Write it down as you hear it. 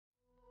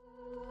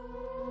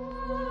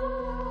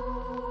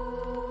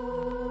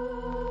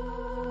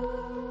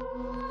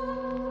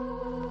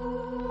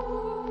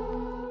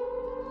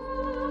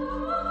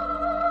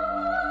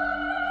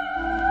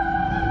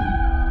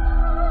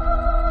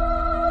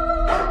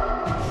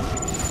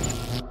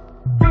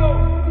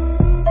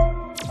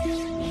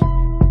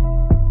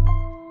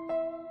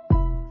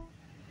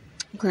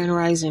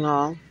Rising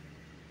all.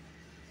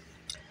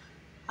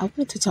 I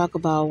want to talk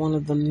about one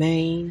of the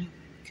main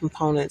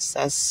components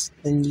that's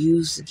been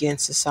used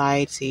against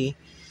society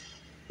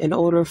in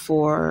order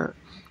for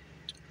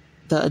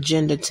the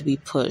agenda to be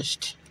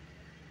pushed.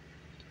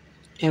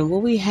 And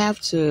what we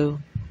have to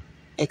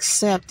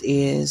accept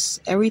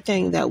is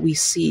everything that we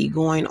see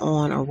going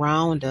on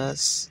around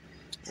us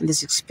and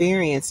this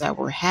experience that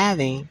we're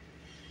having,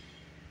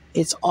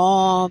 it's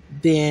all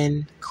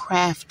been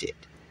crafted.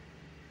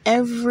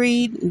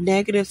 Every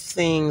negative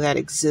thing that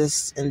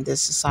exists in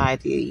this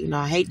society,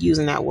 I hate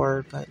using that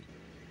word, but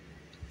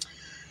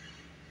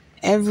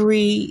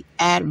every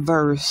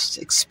adverse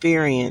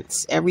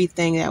experience,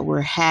 everything that we're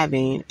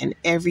having in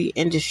every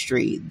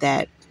industry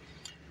that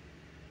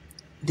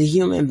the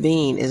human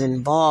being is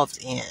involved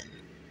in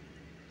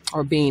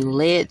or being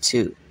led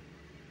to,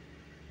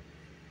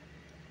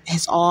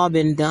 has all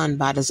been done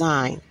by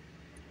design.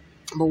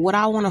 But what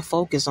I want to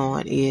focus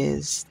on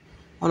is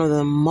one of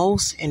the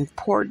most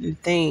important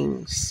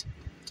things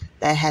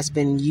that has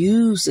been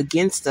used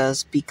against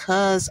us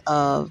because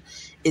of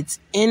its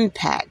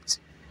impact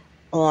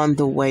on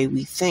the way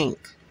we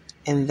think,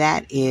 and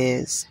that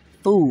is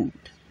food.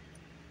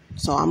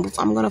 So I'm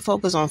going to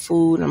focus on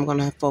food, and I'm going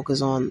to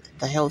focus on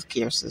the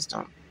healthcare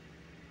system.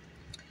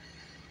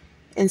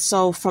 And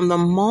so from the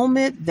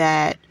moment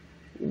that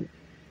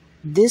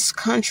this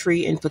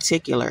country in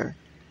particular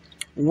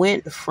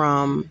went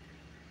from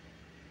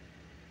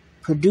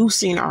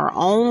producing our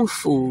own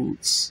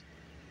foods,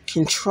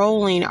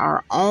 controlling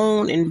our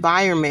own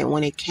environment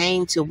when it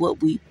came to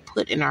what we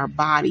put in our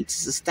body to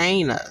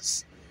sustain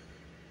us,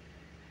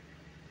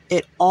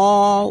 it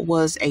all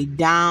was a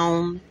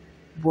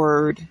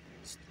downward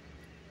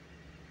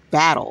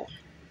battle.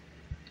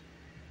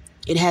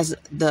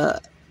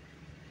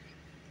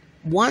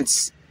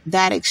 Once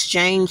that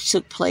exchange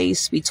took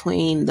place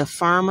between the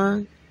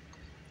farmer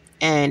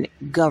and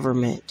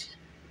government,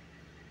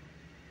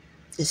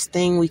 this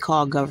thing we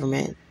call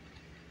government,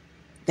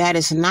 that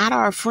is not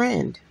our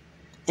friend,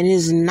 and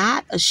is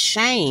not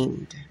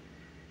ashamed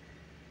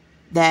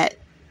that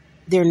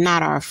they're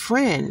not our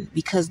friend,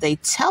 because they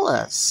tell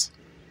us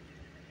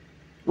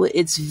with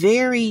its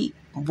very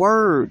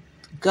word,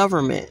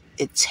 government,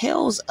 it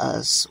tells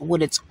us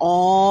what it's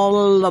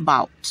all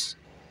about.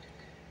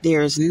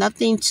 There is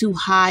nothing to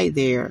hide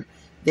there.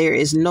 There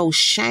is no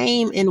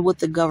shame in what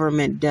the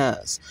government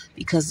does,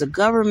 because the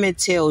government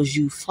tells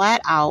you flat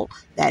out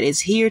that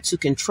it's here to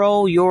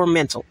control your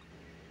mental,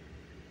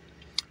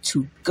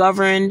 to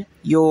govern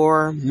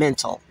your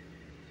mental.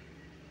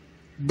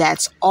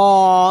 That's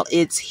all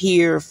it's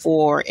here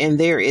for. And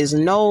there is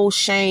no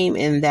shame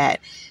in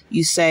that.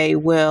 You say,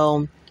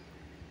 well,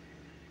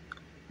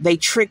 they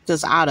tricked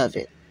us out of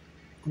it.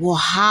 Well,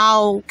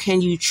 how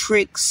can you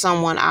trick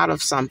someone out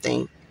of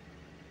something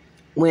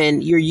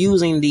when you're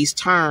using these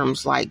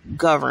terms like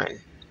govern,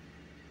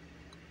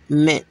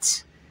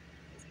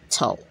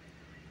 mental?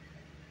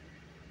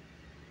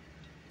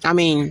 I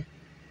mean,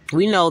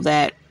 we know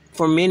that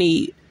for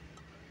many,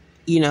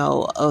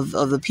 of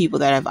the people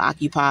that have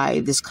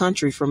occupied this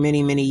country for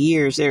many, many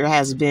years, there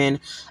has been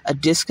a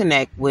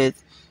disconnect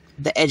with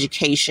the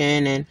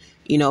education. And,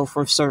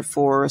 for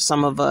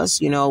some of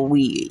us,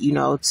 we,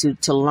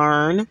 to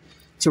learn,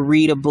 to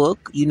read a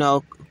book,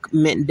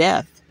 meant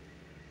death,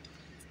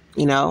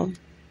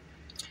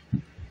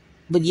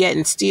 but yet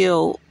and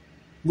still,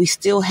 we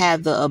still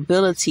have the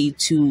ability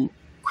to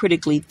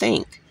critically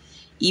think,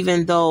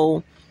 even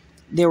though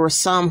there were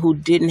some who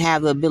didn't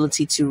have the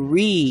ability to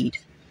read.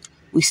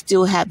 We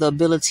still have the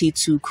ability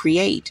to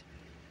create,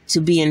 to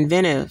be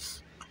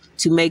inventive,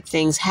 to make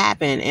things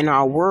happen in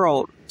our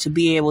world, to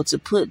be able to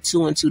put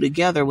two and two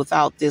together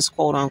without this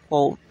quote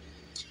unquote,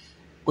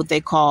 what they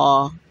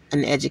call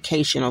an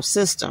educational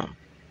system.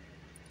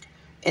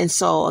 And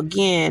so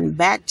again,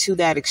 back to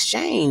that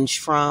exchange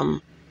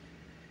from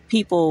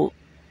people,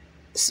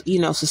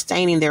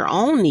 sustaining their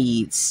own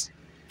needs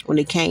when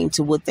it came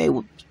to what they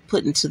would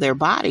put into their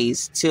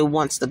bodies, till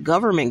once the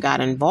government got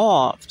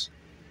involved.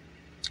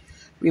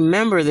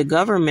 Remember, the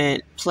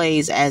government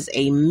plays as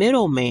a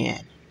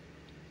middleman.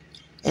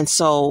 And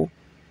so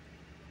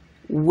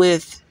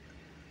with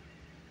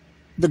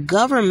the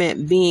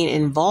government being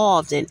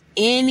involved in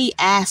any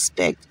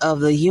aspect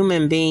of the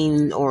human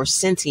being or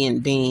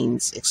sentient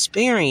being's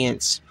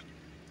experience,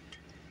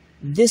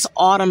 this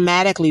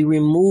automatically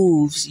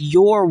removes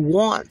your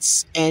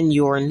wants and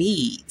your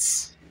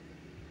needs.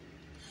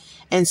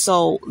 And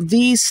so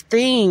these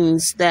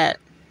things that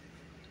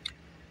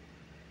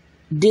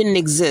didn't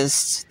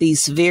exist,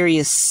 these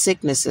various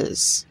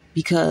sicknesses,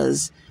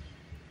 because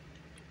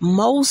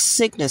most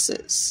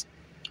sicknesses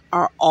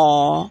are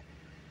all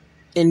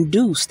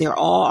induced. They're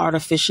all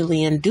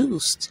artificially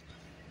induced,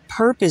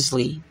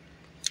 purposely,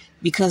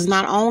 because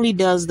not only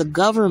does the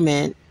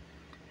government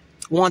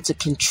want to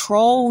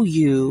control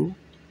you,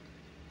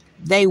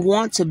 they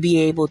want to be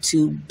able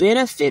to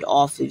benefit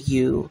off of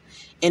you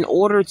in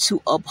order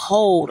to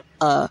uphold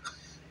a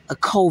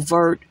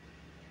covert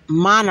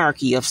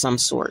monarchy of some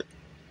sort.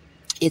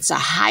 It's a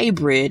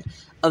hybrid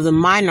of the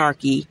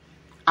monarchy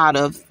out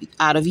of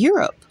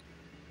Europe.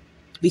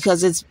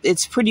 because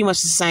it's pretty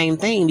much the same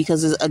thing,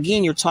 because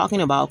again, you're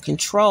talking about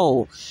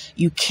control.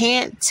 You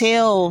can't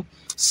tell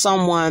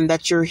someone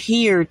that you're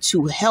here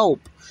to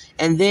help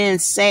and then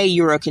say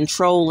you're a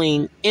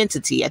controlling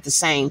entity at the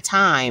same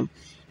time.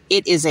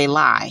 It is a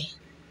lie.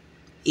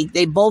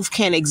 They both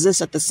can't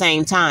exist at the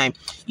same time.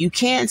 You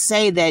can't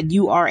say that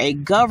you are a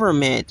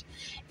government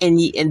and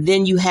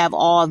then you have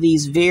all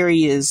these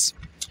various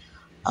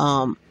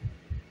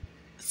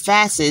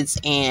facets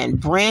and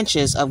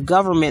branches of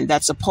government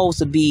that's supposed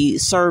to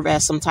serve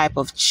as some type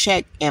of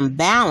check and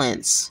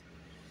balance,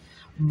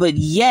 but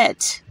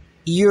yet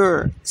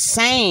you're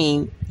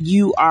saying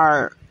you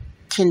are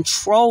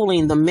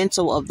controlling the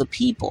mental of the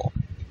people.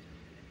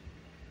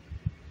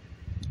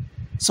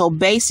 So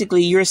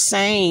basically you're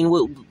saying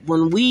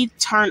when we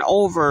turn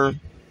over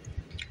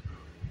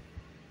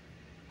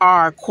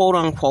our quote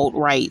unquote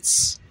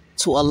rights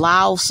to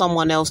allow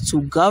someone else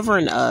to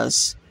govern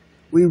us,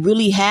 we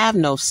really have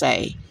no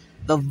say.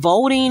 The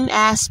voting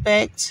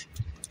aspect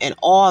and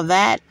all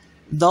that,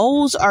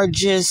 those are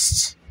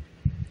just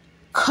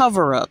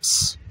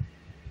cover-ups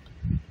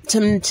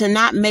to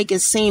not make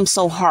it seem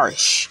so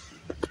harsh,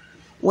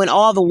 when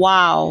all the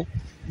while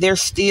they're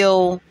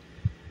still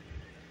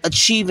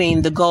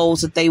achieving the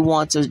goals that they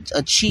want to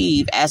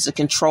achieve as the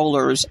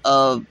controllers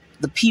of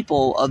the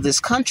people of this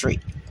country.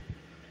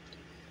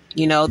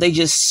 You know, they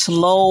just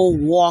slow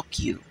walk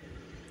you.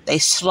 They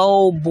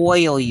slow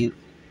boil you.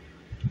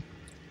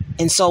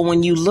 And so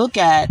when you look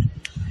at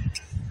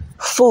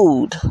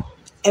food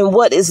and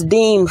what is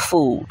deemed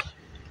food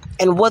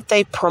and what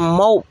they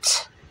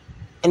promote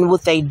and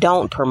what they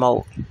don't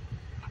promote.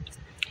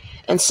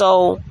 And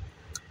so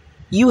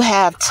you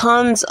have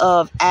tons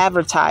of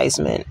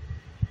advertisement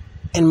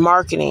and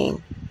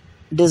marketing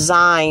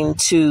designed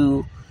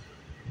to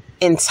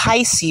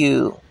entice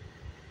you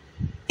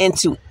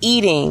into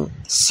eating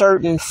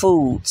certain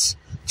foods,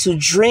 to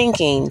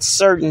drinking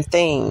certain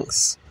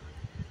things,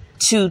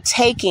 to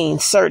taking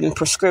certain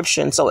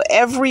prescriptions. So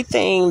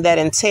everything that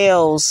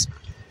entails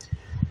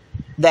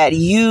that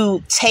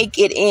you take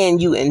it in,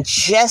 you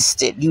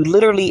ingest it, you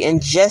literally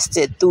ingest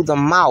it through the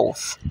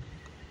mouth.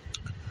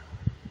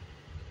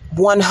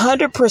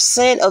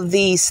 100% of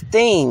these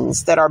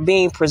things that are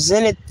being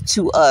presented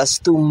to us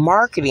through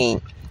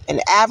marketing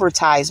and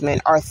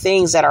advertisement are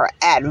things that are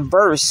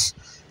adverse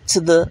to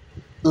the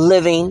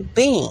living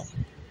being.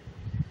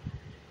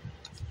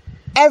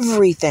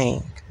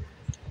 Everything.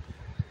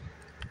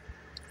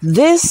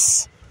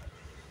 This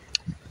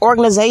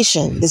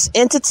organization, this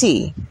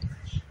entity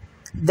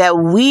that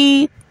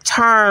we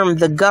term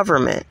the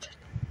government,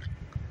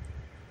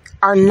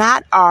 are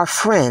not our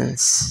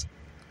friends.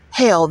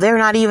 Hell, they're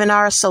not even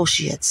our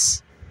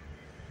associates.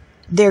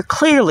 They're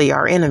clearly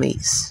our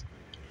enemies.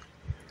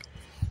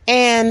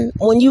 And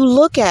when you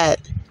look at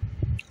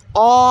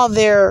all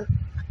their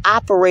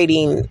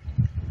operating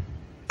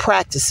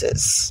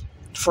practices,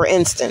 for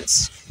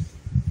instance,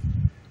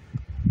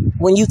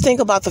 when you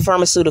think about the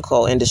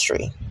pharmaceutical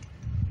industry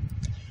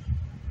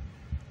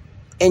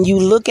and you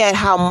look at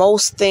how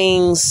most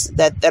things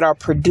that are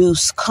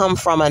produced come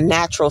from a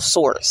natural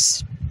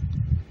source,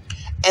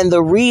 and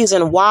the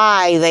reason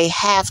why they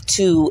have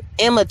to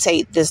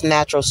imitate this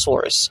natural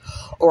source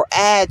or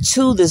add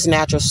to this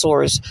natural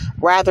source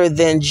rather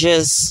than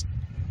just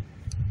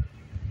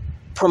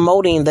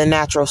promoting the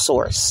natural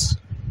source.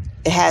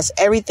 It has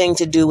everything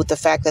to do with the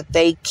fact that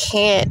they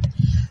can't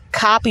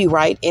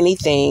copyright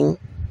anything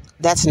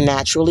that's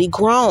naturally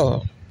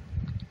grown.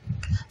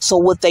 So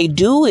what they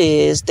do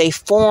is they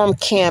form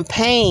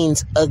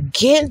campaigns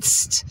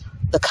against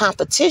the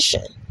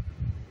competition,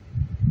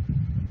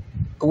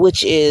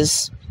 which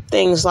is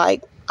things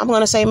like, I'm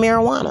going to say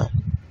marijuana,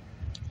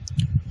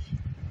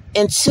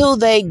 until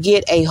they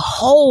get a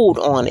hold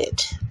on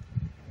it.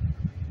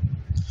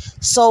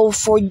 So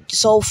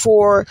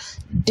for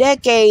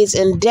decades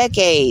and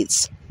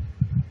decades,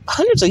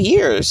 hundreds of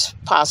years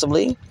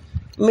possibly,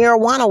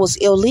 marijuana was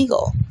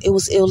illegal. It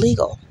was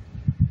illegal.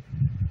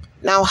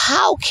 Now,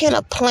 how can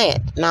a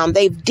plant, now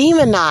they've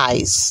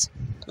demonized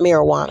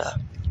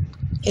marijuana.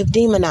 They've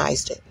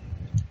demonized it.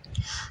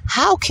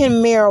 How can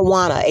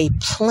marijuana, a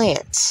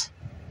plant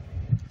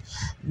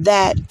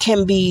that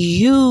can be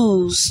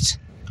used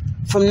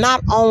from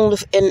not only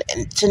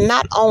to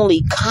not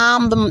only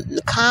calm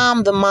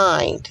the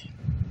mind,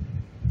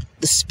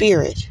 the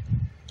spirit,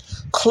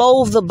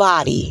 clothe the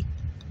body,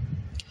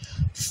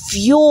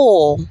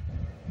 fuel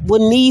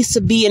what needs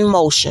to be in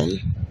motion.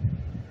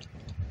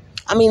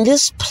 I mean,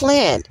 this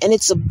plant and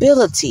its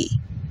ability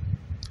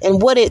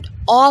and what it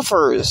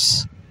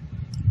offers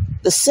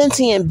the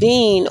sentient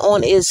being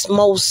on its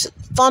most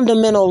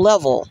fundamental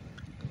level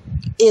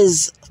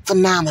is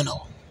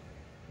phenomenal.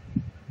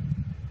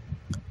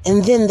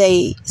 And then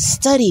they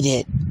studied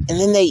it, and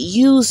then they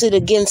used it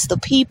against the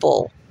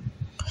people.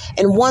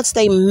 And once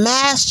they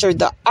mastered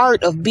the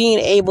art of being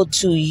able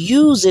to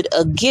use it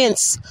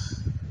against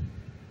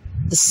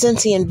the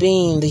sentient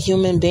being, the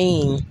human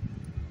being,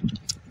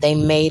 they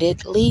made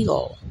it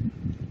legal.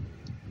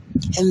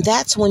 And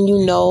that's when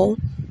you know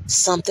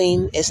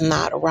something is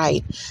not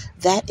right.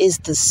 That is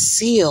the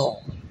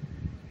seal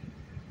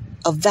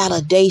of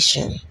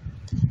validation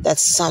that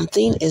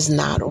something is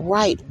not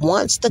right.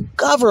 Once the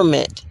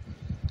government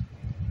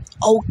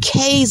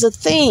okays a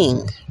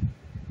thing,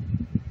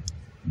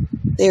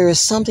 there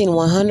is something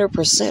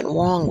 100%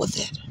 wrong with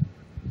it.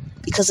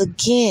 Because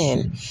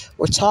again,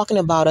 we're talking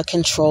about a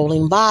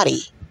controlling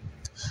body.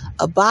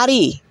 A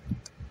body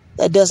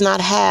that does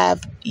not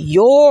have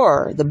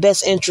the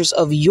best interest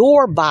of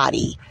your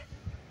body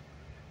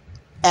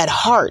at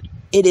heart.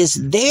 It is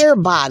their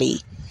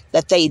body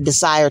that they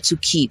desire to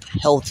keep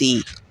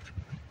healthy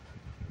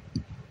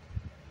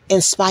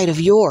in spite of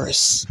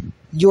yours,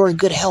 your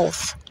good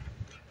health,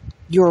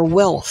 your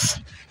wealth.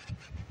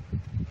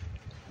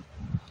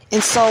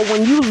 And so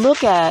when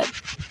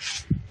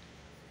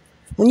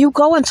you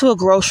go into a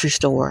grocery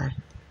store,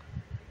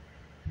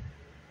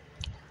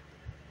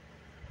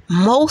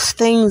 most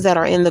things that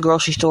are in the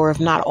grocery store, if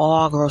not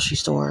all grocery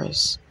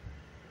stores,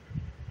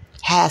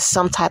 has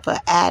some type of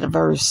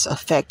adverse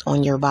effect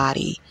on your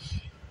body.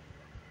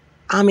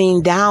 I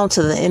mean, down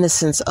to the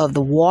innocence of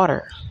the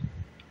water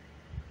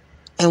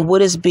and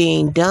what is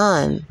being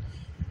done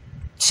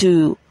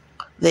to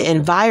the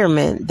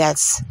environment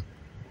that's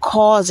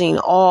causing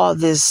all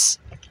these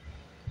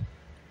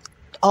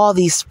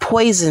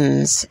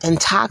poisons and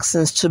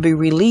toxins to be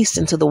released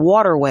into the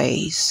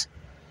waterways.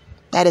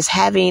 That is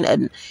having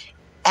an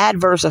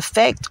adverse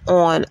effect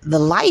on the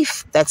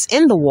life that's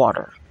in the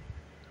water.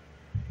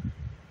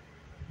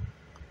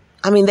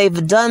 I mean,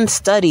 they've done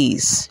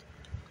studies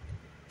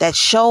that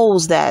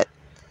shows that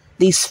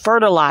these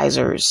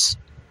fertilizers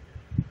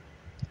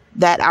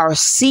that are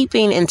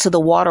seeping into the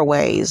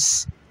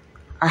waterways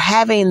are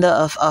having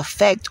the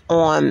effect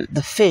on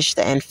the fish,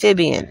 the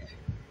amphibian.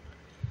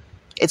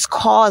 It's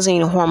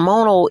causing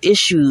hormonal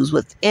issues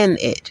within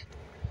it,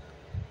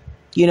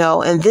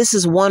 and this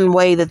is one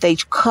way that they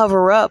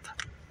cover up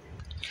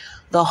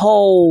the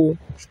whole,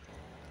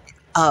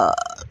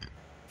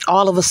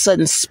 all of a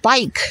sudden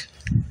spike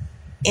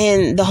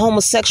in the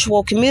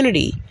homosexual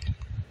community.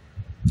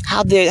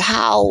 How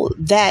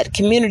that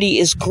community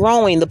is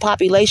growing, the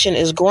population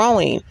is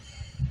growing,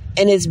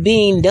 and it's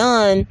being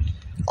done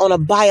on a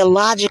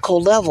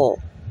biological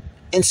level.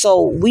 And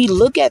so we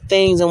look at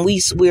things and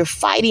we're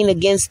fighting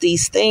against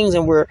these things,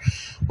 and we're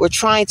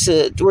trying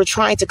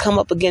to come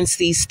up against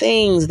these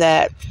things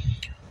that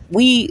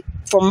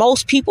for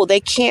most people, they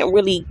can't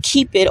really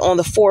keep it on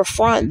the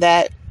forefront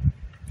that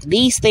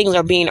these things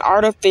are being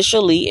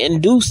artificially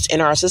induced in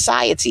our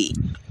society.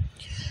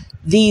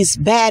 These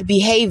bad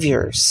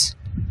behaviors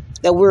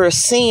that we're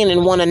seeing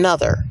in one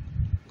another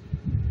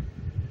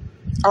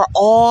are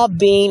all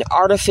being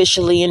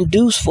artificially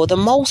induced for the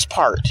most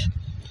part.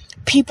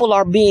 People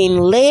are being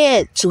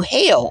led to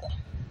hell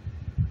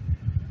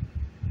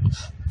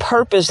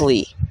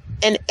purposely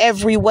in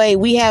every way.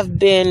 We have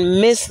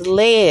been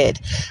misled.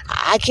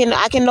 I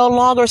can no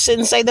longer sit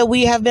and say that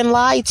we have been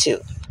lied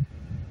to,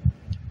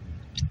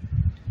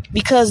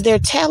 because they're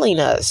telling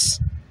us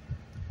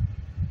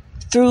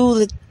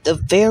through the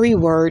very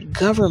word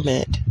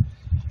government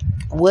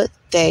what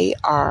they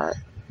are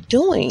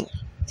doing.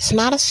 It's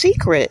not a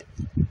secret.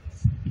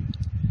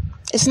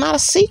 It's not a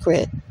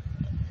secret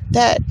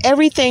that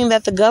everything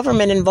that the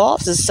government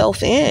involves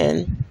itself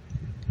in,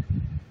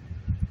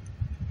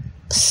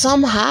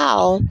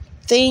 somehow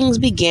things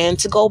began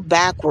to go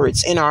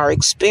backwards in our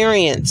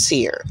experience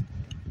here.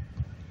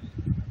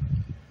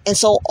 And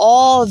so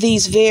all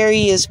these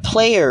various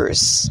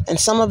players, and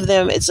some of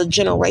them, it's a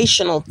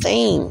generational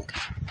thing.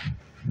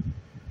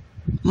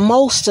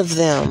 Most of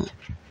them,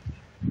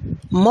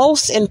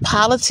 most in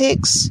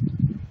politics,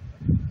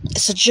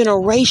 it's a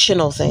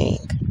generational thing.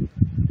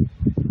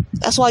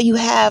 That's why you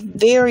have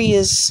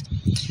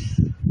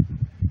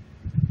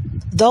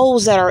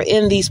those that are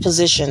in these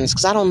positions,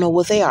 because I don't know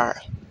what they are,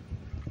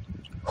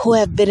 who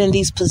have been in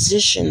these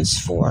positions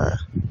for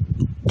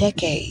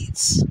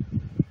decades.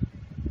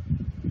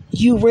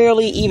 You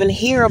rarely even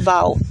hear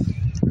about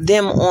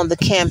them on the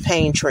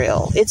campaign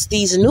trail. It's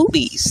these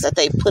newbies that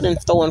they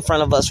throw in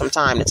front of us from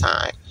time to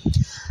time.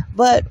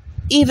 But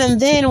even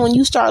then, when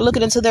you start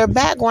looking into their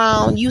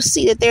background, you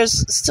see that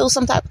there's still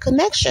some type of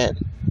connection.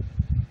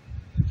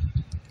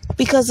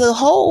 Because the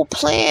whole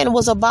plan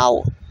was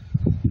about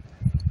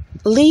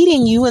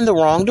leading you in the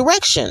wrong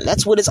direction.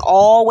 That's what it's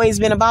always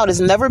been about.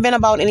 It's never been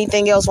about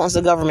anything else once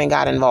the government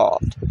got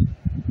involved.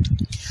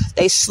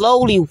 They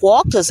slowly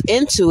walked us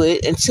into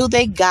it until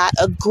they got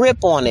a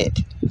grip on it.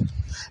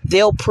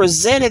 They'll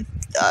present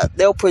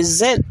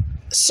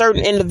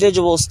certain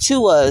individuals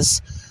to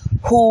us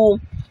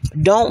who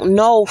don't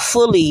know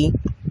fully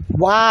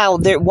why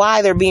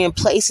they're being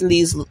placed in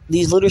these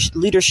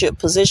leadership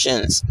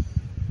positions,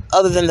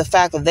 other than the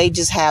fact that they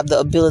just have the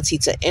ability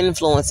to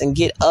influence and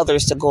get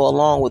others to go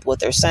along with what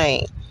they're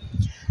saying.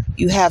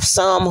 You have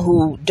some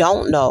who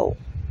don't know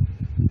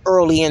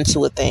early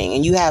into a thing,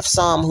 and you have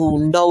some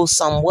who know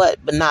somewhat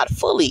but not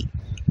fully.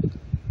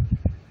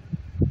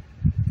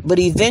 But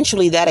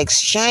eventually that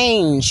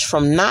exchange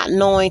from not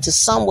knowing to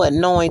somewhat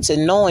knowing to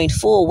knowing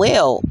full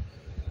well,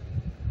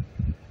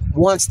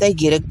 once they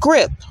get a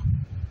grip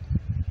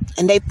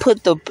And they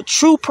put the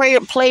true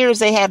players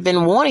they have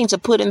been wanting to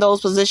put in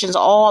those positions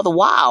all the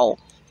while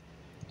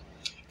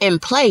in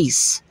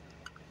place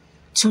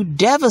to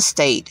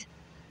devastate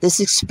this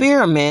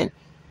experiment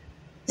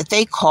that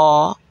they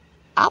call,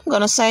 I'm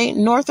going to say,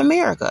 North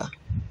America.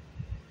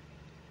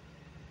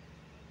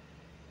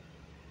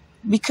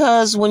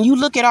 Because when you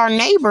look at our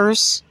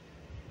neighbors,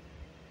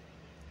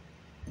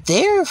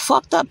 they're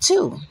fucked up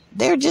too.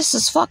 They're just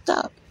as fucked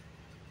up.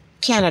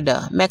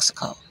 Canada,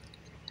 Mexico.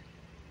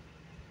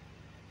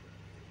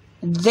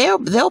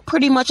 They'll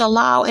pretty much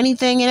allow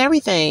anything and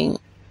everything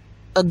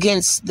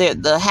against the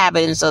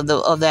inhabitants of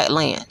that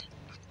land.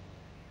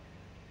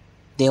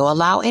 They'll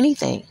allow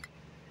anything.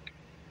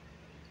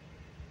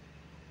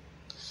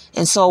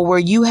 And so where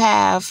you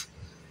have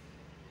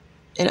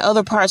in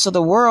other parts of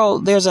the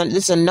world,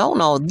 it's a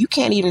no-no. You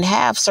can't even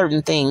have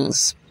certain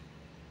things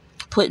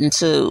put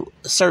into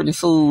certain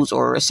foods,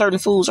 or certain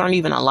foods aren't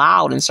even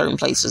allowed in certain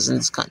places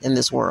in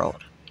this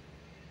world.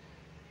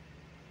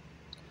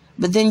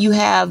 But then you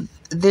have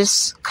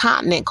this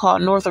continent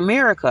called North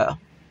America,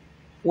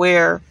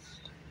 where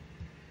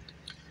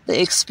the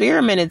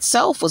experiment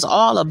itself was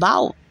all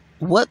about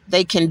what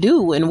they can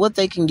do and what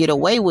they can get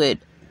away with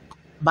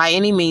by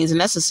any means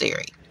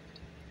necessary.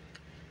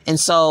 And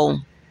so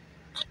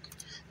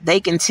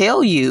they can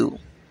tell you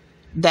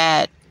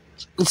that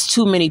it's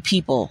too many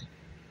people.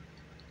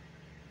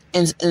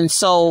 And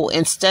so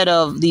instead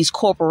of these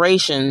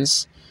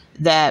corporations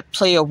that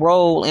play a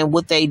role in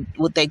what they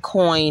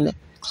coin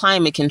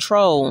climate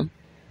control,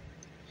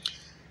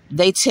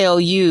 they tell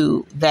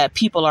you that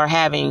people are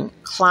having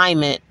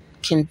climate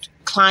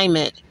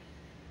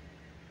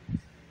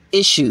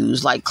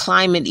issues, like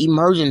climate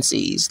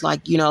emergencies.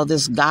 Like,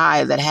 this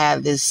guy that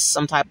had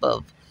some type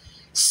of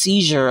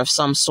seizure of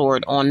some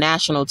sort on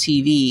national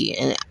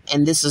TV,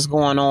 and this is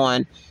going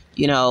on,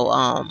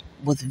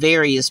 with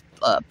various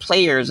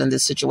players in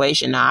this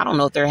situation. Now, I don't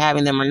know if they're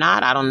having them or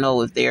not. I don't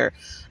know if they're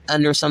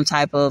under some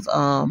type of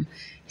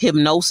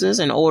hypnosis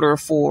in order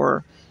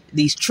for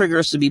these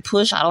triggers to be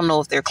pushed. I don't know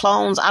if they're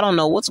clones. I don't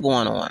know what's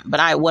going on.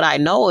 But what I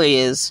know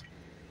is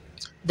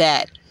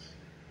that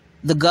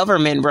the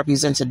government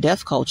represents a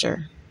death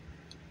culture.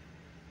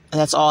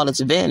 That's all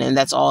it's been, and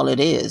that's all it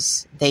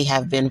is. They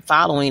have been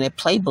following a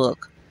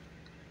playbook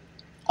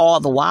all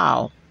the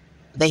while.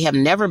 They have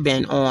never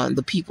been on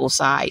the people's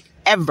side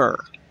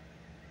ever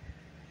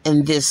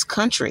in this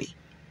country.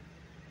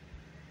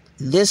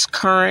 This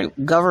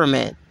current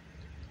government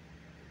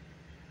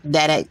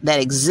that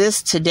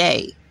exists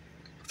today,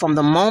 from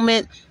the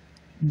moment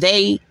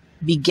they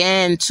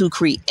began to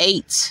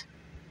create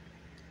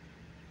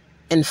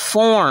and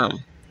form,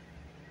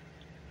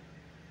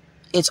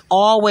 it's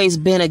always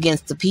been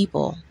against the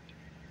people.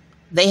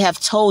 They have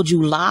told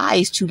you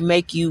lies to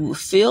make you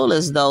feel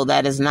as though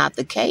that is not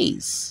the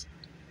case.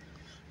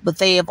 But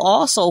they have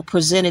also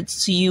presented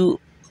to you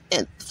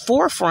in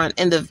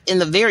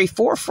the very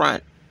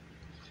forefront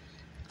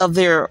of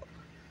their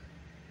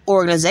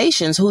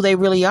organizations who they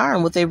really are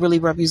and what they really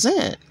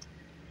represent.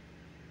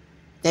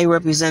 They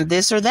represent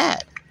this or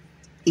that,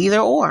 either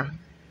or.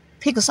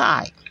 Pick a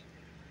side.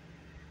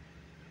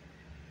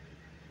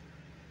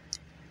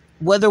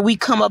 Whether we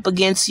come up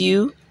against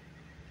you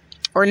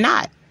or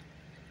not,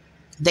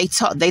 they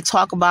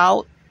talk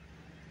about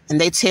and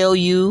they tell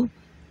you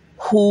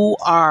who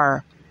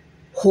are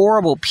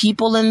horrible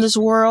people in this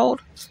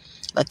world.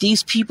 But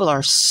these people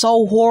are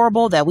so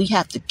horrible that we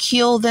have to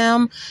kill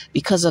them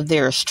because of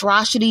their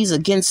atrocities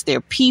against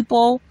their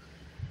people.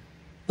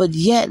 But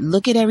yet,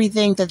 look at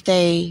everything that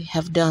they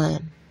have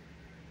done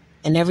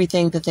and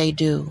everything that they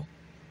do.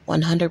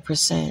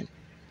 100%.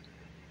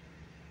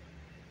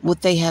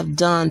 What they have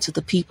done to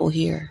the people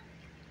here.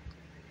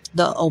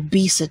 The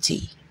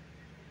obesity.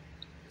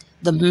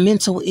 The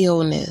mental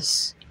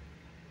illness.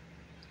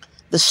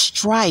 The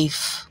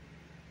strife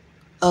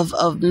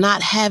of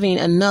not having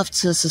enough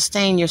to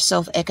sustain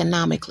yourself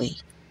economically.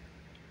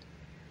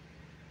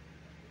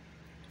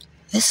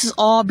 This is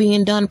all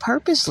being done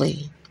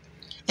purposely.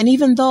 And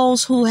even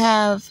those who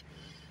have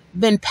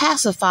been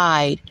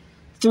pacified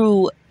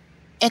through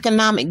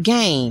economic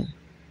gain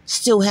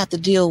still have to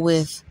deal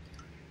with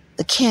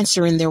the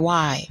cancer in their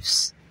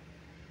wives,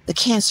 the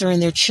cancer in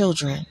their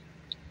children,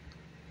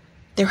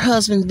 their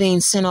husbands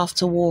being sent off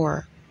to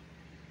war.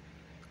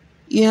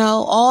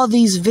 All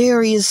these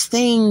various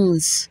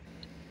things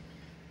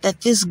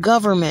that this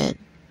government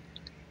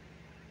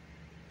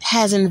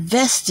has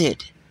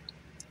invested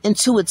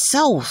into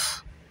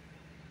itself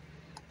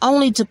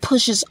only to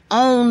push its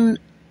own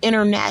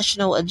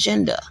international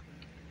agenda.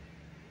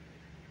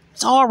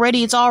 It's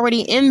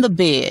already in the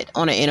bed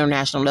on an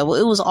international level.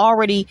 It was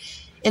already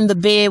in the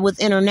bed with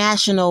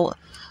international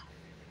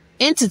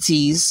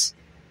entities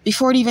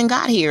before it even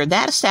got here.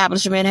 That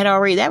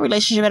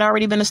relationship had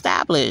already been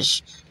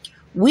established.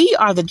 We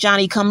are the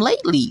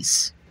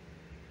Johnny-come-latelys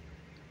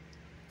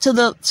to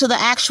the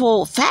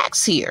actual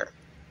facts here.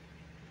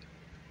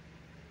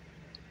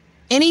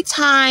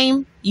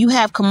 Anytime you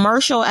have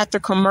commercial after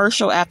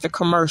commercial after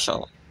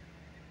commercial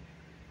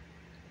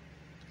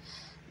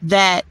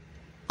that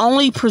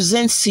only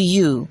presents to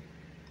you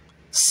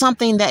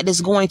something that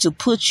is going to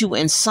put you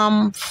in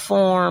some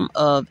form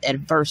of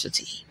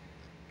adversity.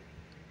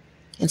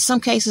 In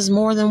some cases,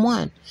 more than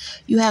one.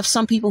 You have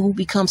some people who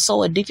become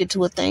so addicted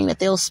to a thing that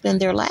they'll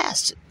spend their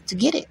last to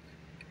get it.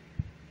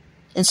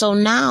 And so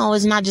now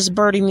it's not just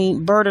being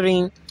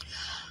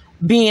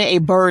a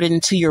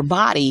burden to your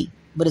body,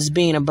 but it's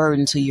being a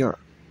burden to your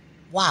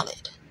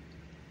wallet.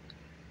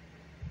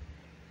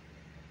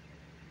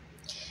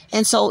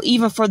 And so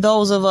even for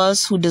those of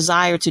us who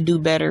desire to do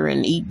better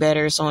and eat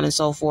better, so on and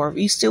so forth,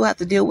 you still have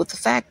to deal with the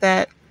fact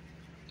that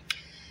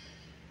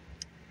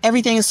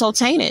everything is so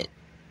tainted.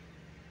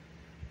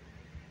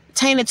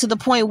 Tainted to the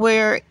point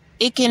where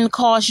it can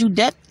cause you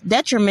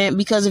detriment,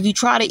 because if you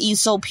try to eat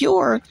so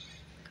pure,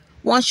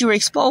 once you're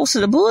exposed to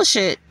the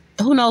bullshit,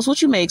 who knows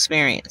what you may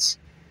experience.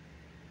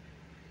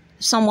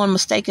 If someone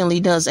mistakenly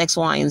does X,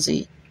 Y, and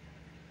Z.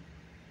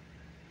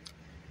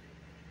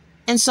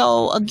 And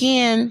so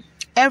again,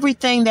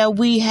 everything that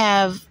we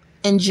have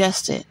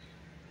ingested,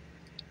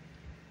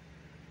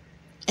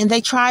 and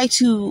they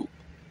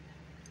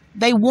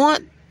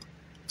want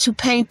to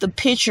paint the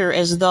picture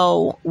as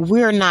though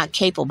we're not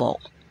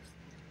capable.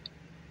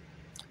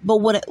 But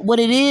what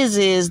it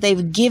is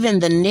they've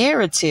given the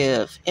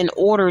narrative in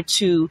order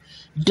to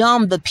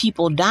dumb the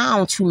people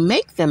down to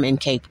make them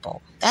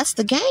incapable. That's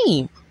the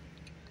game.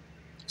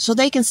 So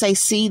they can say,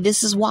 see,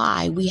 this is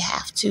why we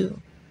have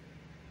to.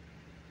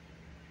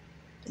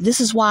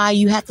 This is why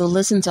you have to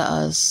listen to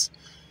us.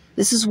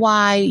 This is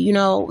why,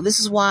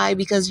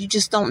 because you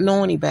just don't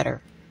know any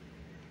better.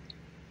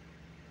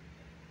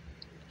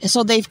 And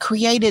so they've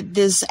created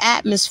this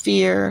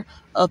atmosphere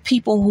of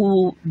people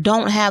who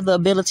don't have the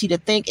ability to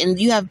think. And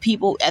you have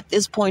people at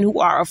this point who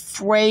are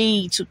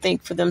afraid to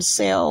think for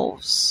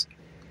themselves.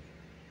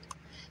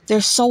 They're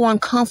so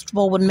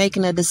uncomfortable with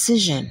making a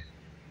decision,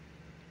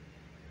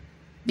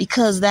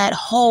 because that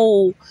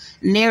whole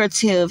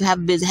narrative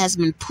has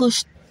been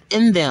pushed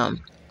in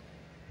them.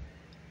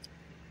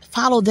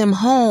 Follow them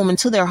home,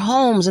 into their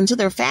homes, into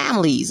their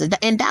families,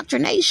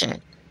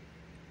 indoctrination.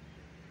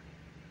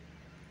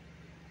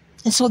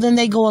 And so then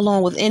they go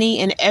along with any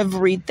and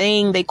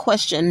everything. They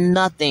question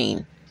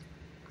nothing.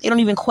 They don't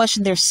even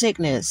question their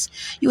sickness.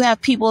 You have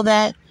people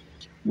that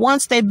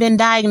once they've been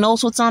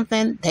diagnosed with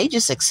something, they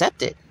just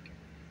accept it.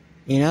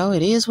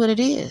 It is what it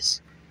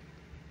is.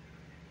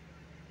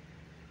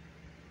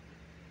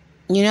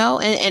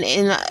 And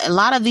in a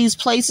lot of these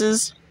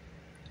places,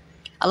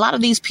 a lot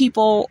of these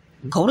people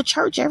go to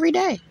church every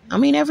day. I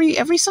mean,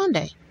 every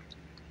Sunday.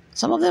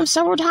 Some of them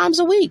several times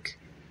a week.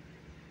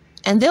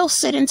 And they'll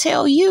sit and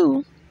tell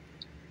you,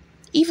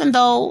 even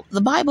though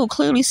the Bible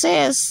clearly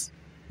says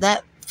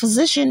that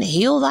physician,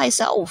 heal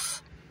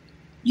thyself.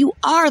 You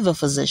are the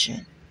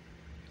physician.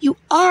 You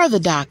are the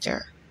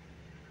doctor.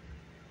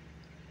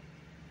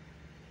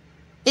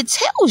 It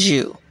tells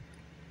you.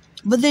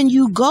 But then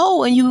you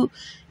go into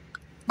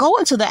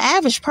the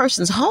average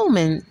person's home,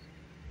 and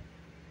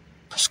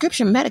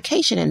prescription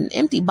medication and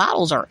empty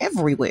bottles are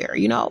everywhere,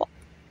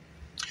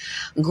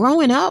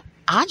 Growing up,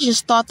 I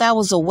just thought that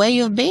was a way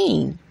of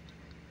being.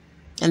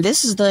 And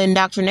this is the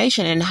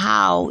indoctrination and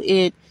how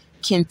it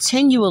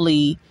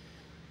continually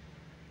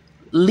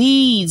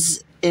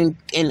leads and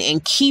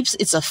keeps.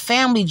 It's a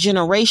family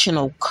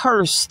generational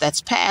curse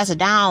that's passed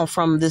down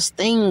from this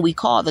thing we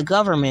call the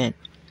government.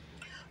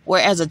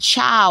 Where as a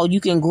child, you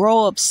can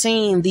grow up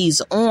seeing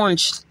these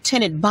orange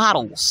tinted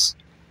bottles.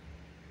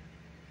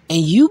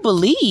 And you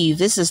believe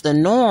this is the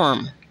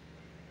norm.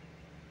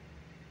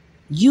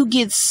 You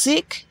get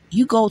sick,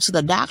 you go to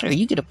the doctor,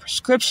 you get a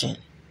prescription.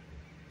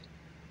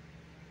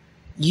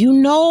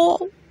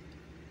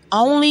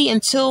 Only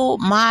until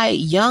my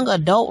young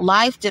adult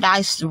life did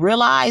I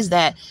realize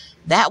that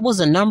was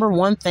the number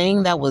one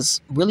thing that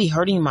was really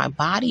hurting my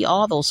body.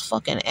 All those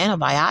fucking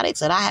antibiotics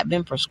that I had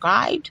been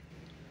prescribed.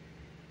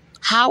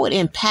 How it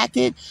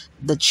impacted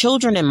the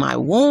children in my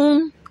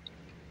womb.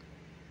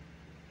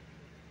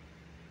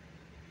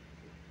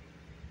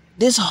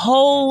 This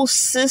whole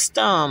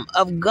system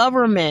of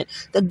government,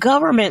 the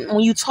government, when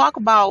you talk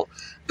about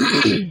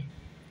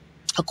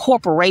a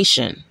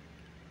corporation,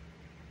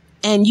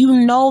 and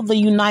the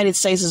United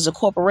States is a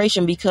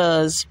corporation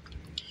because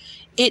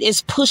it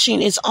is pushing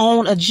its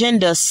own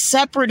agenda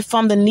separate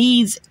from the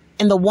needs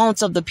and the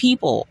wants of the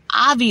people.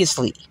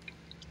 Obviously,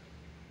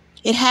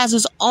 it has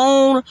its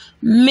own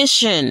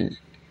mission,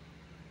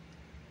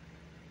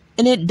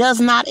 and it does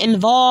not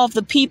involve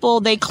the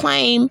people they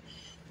claim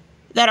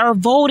that are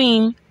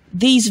voting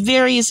these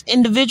various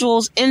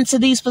individuals into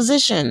these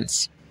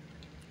positions.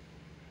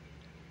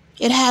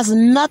 It has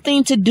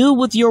nothing to do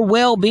with your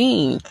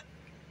well-being.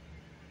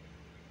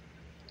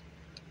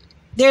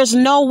 There's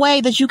no way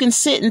that you can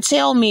sit and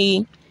tell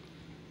me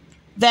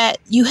that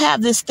you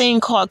have this thing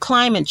called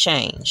climate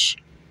change,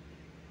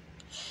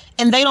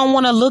 and they don't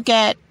want to look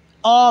at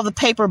all the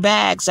paper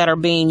bags that are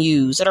being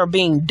used, that are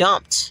being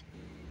dumped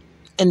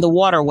in the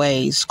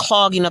waterways,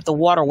 clogging up the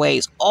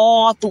waterways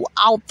all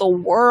throughout the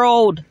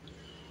world.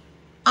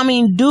 I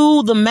mean,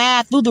 do the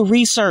math, do the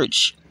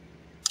research.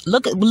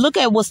 Look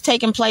at what's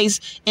taking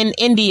place in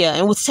India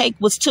and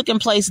what's taking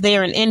place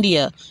there in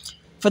India.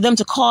 for them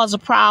to cause a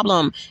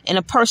problem, and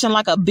a person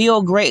like a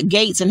Bill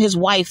Gates and his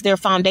wife, their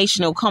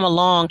foundation, will come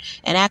along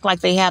and act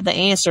like they have the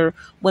answer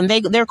when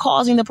they're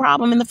causing the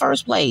problem in the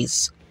first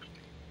place.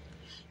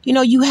 You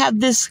know, you have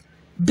this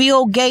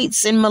Bill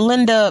Gates and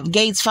Melinda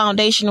Gates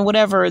Foundation or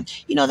whatever.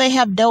 You know, they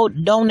have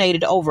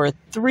donated over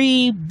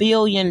 $3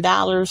 billion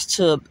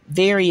to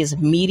various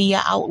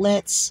media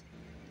outlets.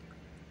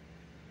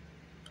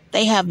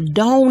 They have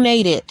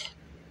donated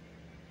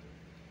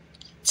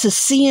to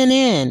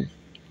CNN.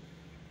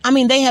 I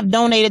mean, they have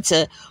donated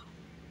to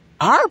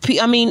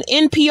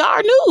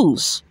NPR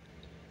News.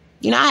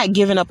 You know, I had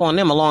given up on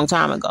them a long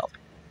time ago.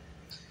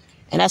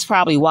 And that's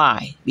probably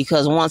why.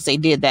 Because once they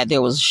did that,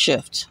 there was a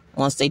shift.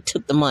 Once they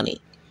took the money.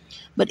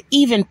 But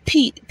even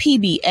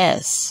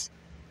PBS,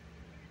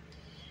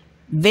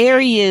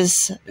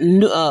 various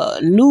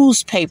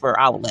newspaper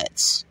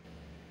outlets,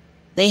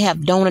 they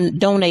have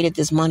donated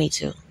this money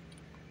to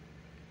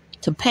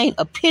paint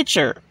a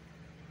picture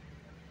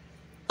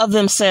of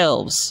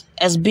themselves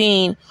as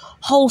being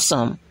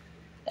wholesome,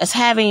 as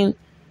having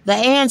the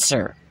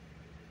answer.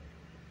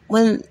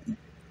 When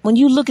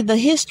you look at the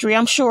history,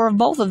 I'm sure of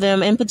both of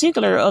them, in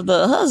particular of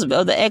the husband,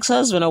 of the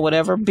ex-husband or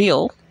whatever,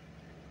 Bill,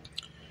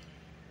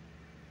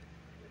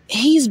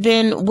 he's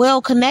been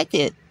well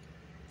connected.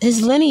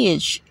 His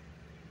lineage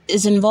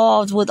is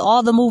involved with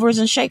all the movers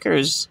and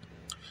shakers,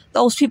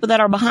 those people that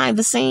are behind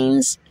the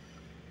scenes,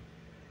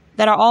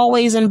 that are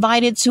always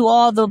invited to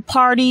all the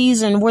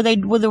parties and where they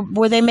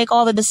make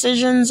all the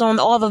decisions on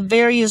all the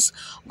various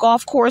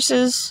golf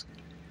courses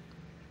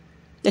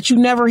that you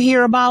never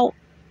hear about,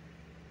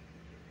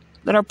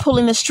 that are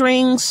pulling the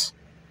strings.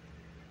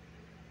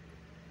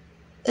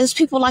 There's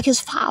people like his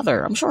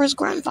father, I'm sure his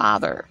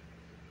grandfather,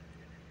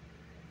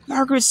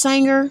 Margaret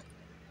Sanger.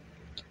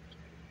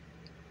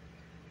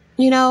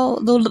 You know,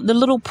 the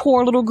little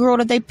poor little girl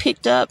that they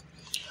picked up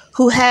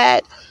who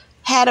had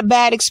a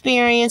bad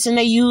experience, and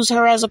they used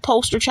her as a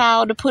poster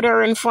child to put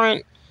her in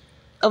front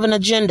of an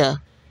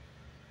agenda.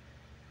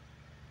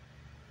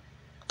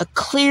 A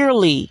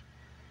clearly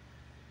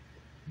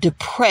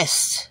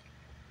depressed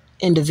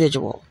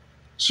individual.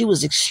 She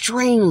was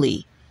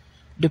extremely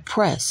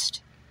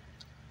depressed.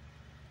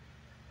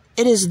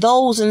 It is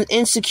those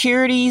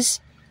insecurities,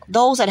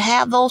 those that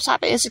have those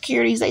type of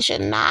insecurities, they should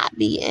not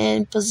be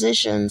in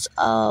positions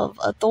of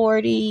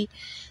authority.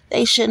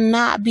 They should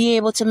not be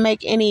able to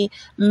make any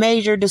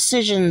major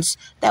decisions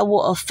that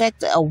will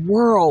affect a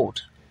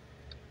world.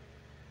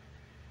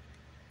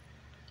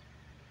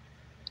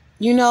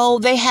 You know,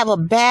 they have a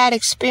bad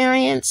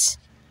experience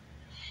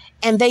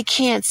and they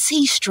can't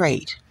see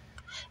straight.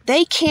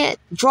 They can't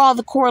draw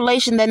the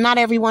correlation that not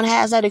everyone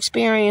has that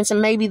experience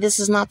and maybe this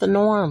is not the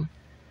norm.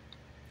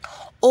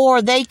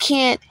 Or they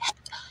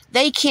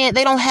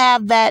don't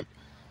have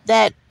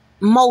that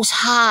most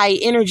high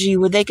energy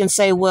where they can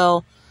say,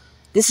 well,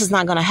 this is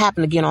not going to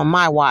happen again on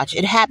my watch.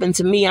 It happened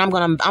to me, and I'm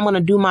going to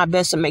do my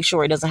best to make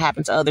sure it doesn't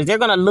happen to others. They're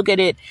going to look at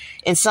it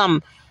in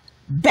some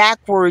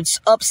backwards,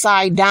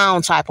 upside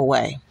down type of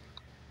way.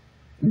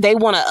 They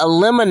want to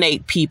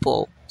eliminate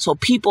people, so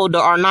people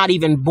are not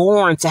even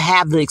born to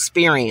have the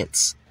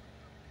experience,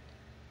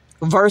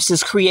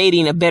 versus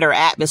creating a better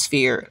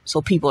atmosphere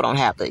so people don't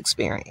have the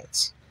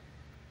experience.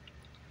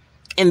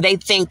 And they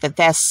think that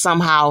that's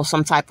somehow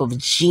some type of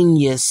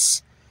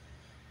genius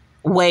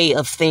way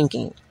of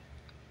thinking.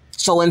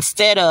 So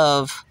instead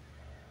of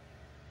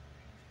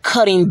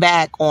cutting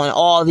back on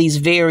all these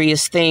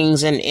various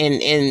things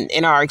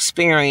in our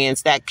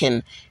experience that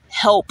can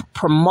help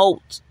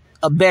promote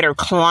a better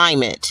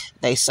climate,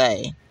 they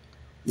say,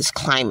 this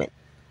climate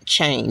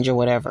change or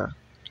whatever.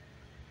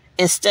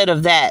 Instead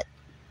of that,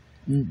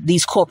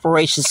 these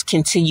corporations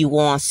continue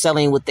on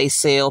selling what they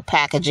sell,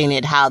 packaging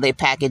it how they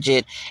package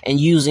it, and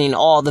using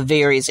all the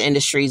various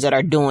industries that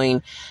are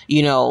doing,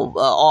 you know,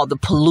 all the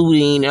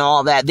polluting and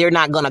all that. They're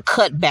not going to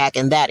cut back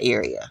in that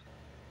area.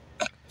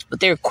 But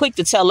they're quick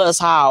to tell us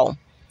how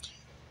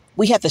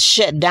we have to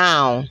shut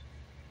down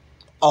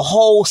a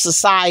whole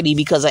society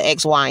because of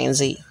X, Y, and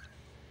Z.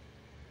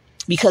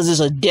 Because it's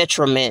a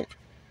detriment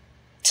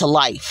to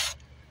life.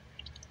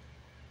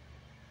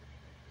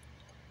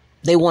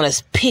 They want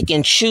to pick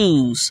and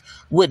choose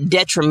what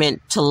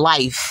detriment to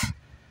life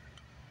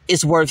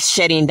is worth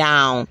shutting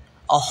down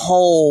a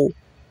whole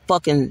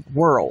fucking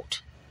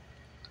world.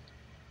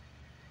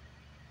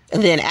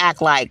 And then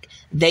act like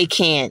they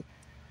can't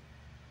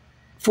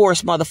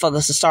force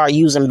motherfuckers to start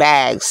using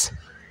bags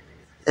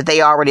that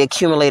they already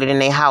accumulated in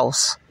their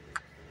house.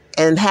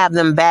 And have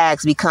them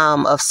bags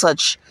become of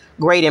such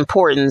great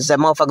importance that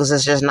motherfuckers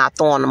is just not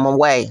throwing them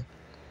away.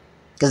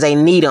 Because they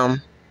need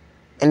them.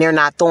 And they're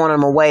not throwing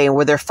them away, and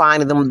where they're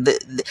finding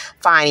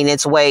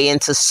its way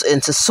into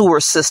sewer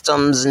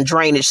systems and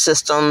drainage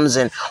systems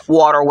and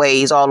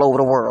waterways all over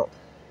the world.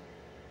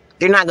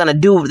 They're not gonna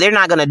do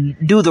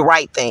the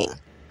right thing.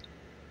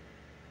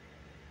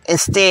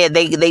 Instead,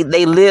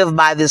 they live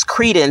by this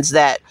credence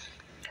that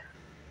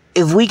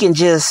if we can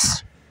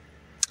just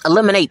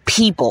eliminate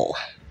people,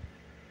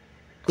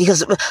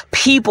 because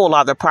people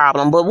are the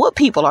problem. But what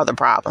people are the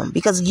problem?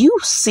 Because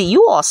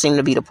you all seem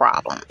to be the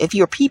problem, if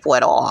you're people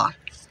at all.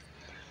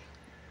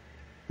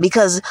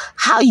 Because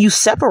how you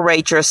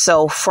separate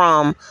yourself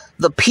from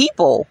the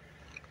people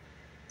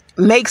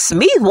makes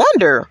me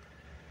wonder,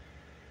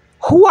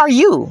 who are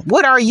you?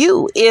 What are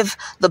you? If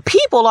the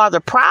people are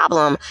the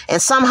problem and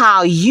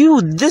somehow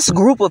this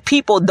group of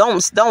people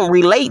don't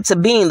relate to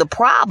being the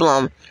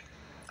problem,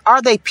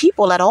 are they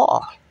people at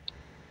all?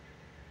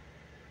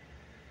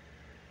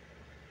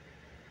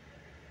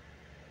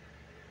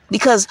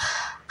 Because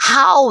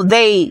how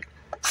they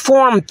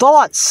form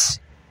thoughts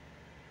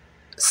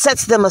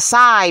sets them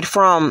aside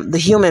from the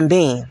human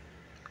being.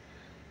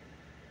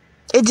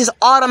 It just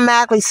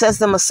automatically sets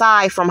them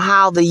aside from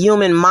how the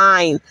human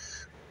mind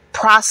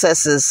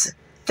processes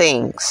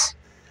things.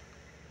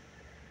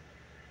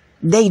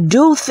 They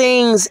do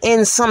things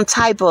in some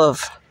type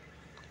of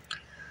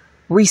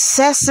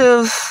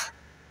recessive,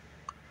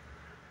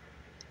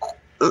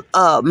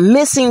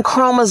 missing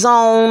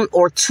chromosome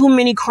or too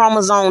many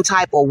chromosome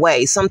type of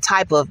way, some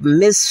type of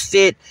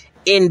misfit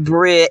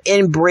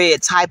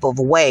inbred type of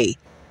way.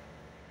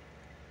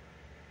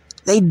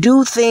 They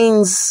do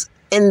things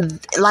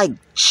like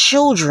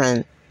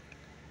children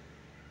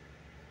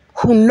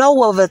who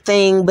know of a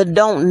thing but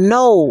don't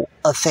know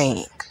a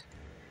thing.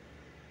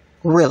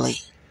 Really.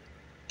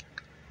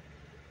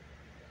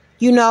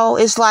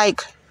 It's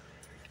like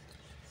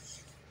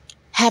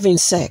having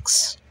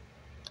sex.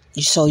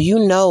 So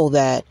you know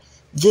that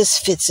this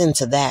fits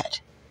into that.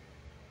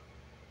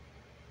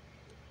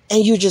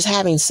 And you're just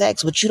having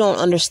sex, but you don't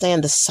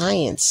understand the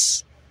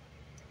science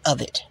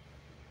of it.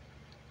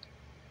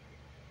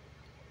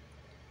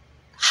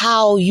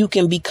 How you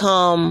can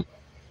become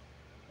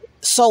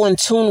so in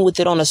tune with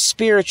it on a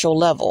spiritual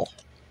level.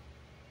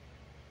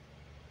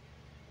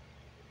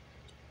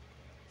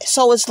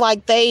 So it's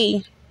like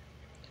they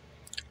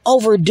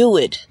overdo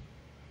it,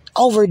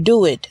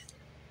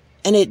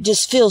 and it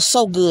just feels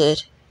so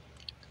good.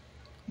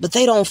 But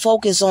they don't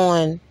focus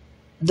on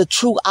the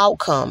true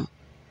outcome.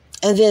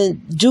 And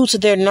then due to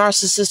their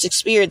narcissistic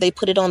spirit, they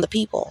put it on the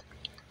people.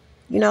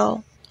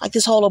 Like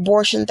this whole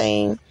abortion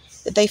thing,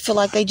 that they feel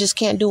like they just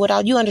can't do it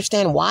out. You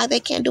understand why they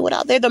can't do it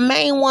out? They're the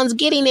main ones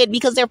getting it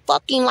because they're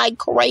fucking like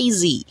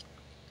crazy.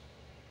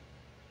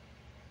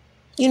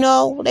 They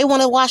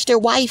want to watch their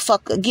wife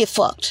get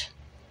fucked.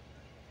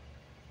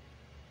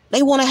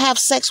 They want to have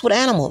sex with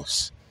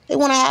animals. They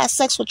want to have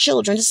sex with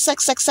children. Just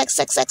sex.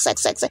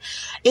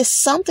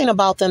 It's something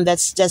about them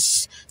that's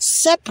just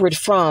separate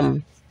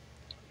from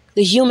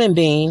the human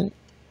being,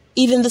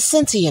 even the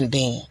sentient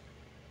being.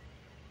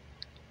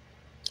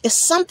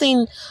 It's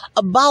something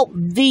about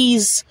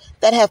these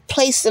that have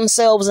placed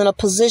themselves in a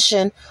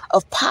position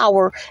of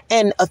power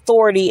and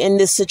authority in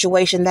this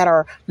situation that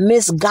are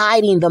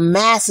misguiding the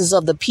masses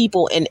of the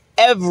people in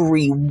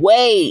every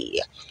way.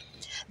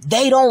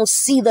 They don't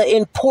see the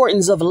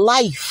importance of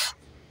life.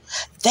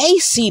 They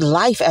see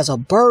life as a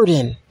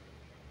burden.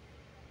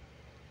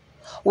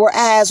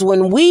 Whereas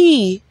when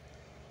we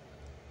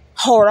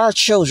hold our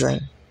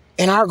children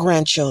and our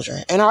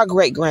grandchildren and our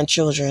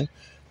great-grandchildren,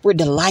 we're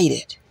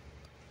delighted.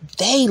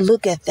 They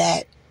look at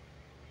that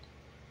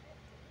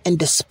and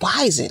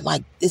despise it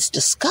like it's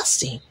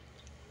disgusting.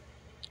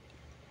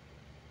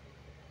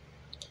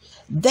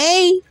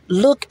 They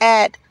look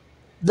at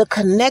the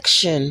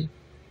connection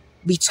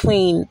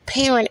between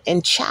parent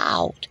and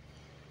child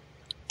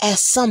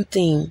as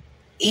something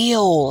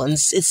ill, and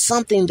it's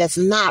something that's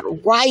not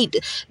right.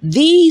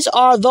 These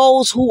are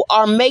those who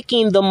are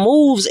making the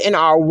moves in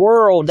our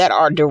world that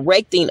are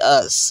directing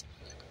us.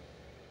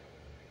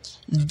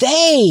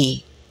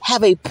 They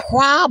have a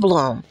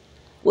problem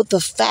with the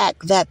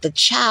fact that the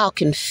child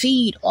can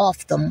feed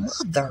off the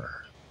mother.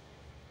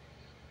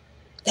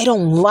 They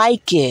don't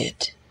like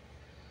it.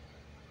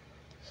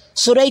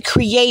 So they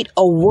create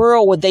a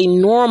world where they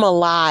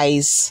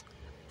normalize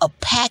a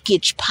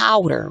packaged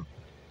powder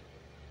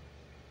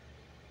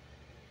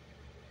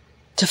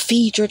to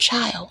feed your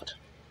child.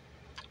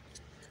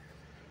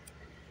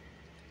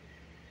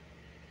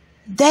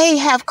 They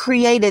have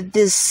created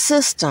this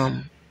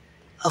system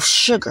of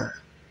sugar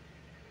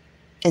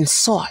and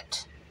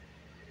salt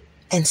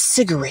and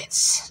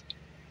cigarettes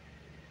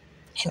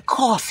and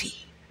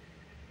coffee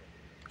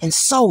and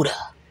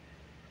soda,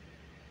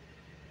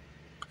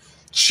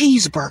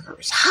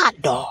 cheeseburgers,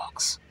 hot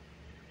dogs,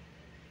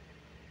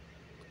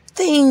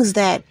 things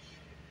that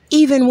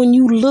even when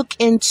you look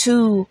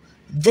into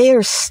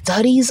their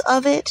studies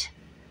of it,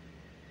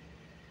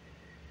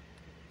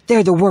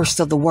 they're the worst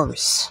of the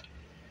worst.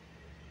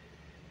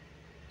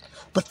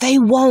 But they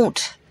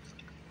won't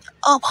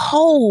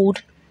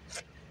uphold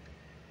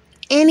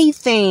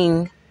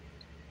anything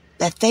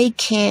that they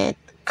can't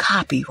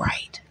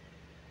copyright.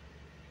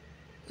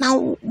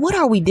 Now, what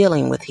are we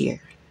dealing with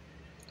here?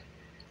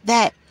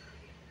 That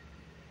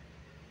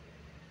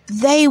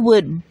they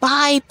would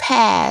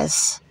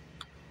bypass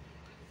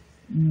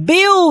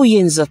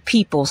billions of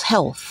people's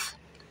health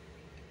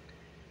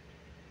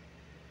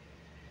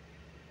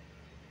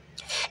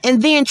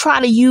and then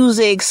try to use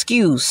the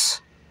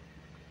excuse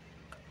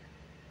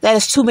That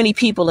is too many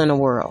people in the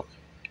world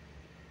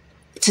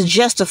to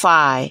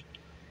justify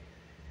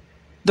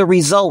the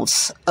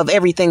results of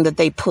everything that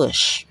they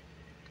push,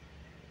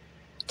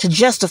 to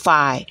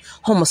justify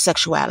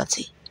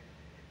homosexuality,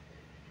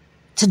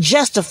 to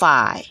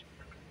justify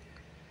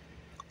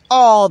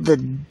all the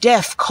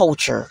deaf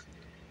culture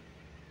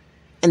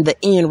and the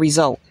end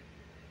result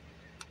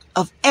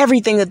of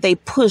everything that they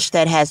push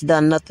that has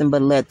done nothing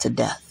but led to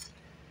death.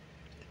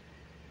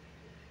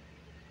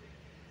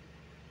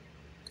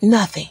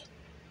 Nothing.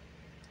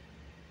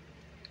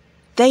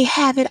 They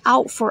have it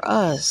out for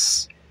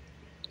us.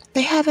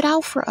 They have it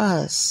out for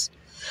us.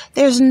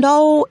 There's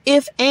no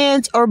ifs,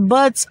 ands, or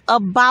buts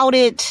about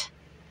it.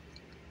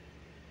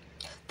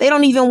 They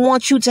don't even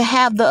want you to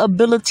have the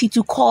ability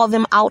to call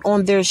them out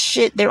on their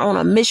shit. They're on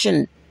a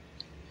mission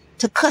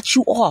to cut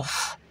you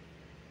off.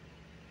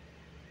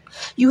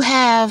 You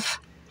have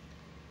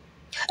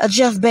a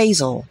Jeff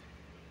Bezos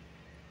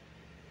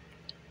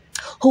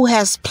who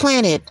has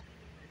planted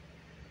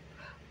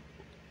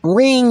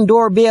Ring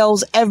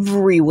doorbells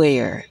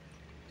everywhere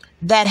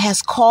that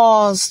has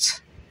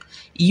caused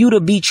you to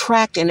be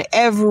tracked in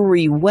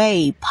every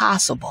way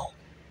possible.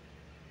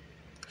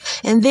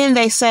 And then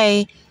they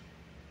say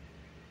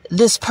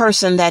this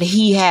person that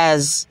he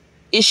has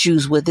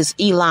issues with, this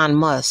Elon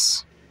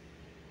Musk,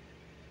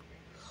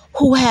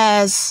 who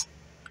has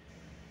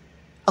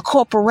a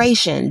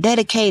corporation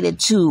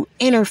dedicated to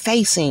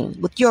interfacing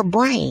with your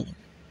brain.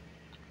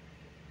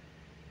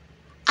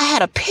 I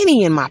had a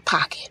penny in my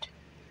pocket.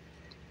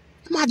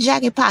 My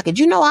jacket pocket.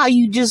 You know how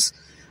you just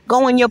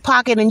go in your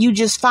pocket and you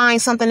just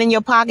find something in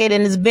your pocket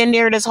and it's been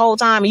there this whole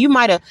time, and you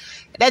might have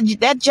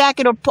that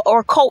jacket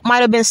or coat might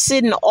have been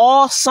sitting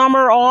all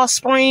summer, all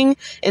spring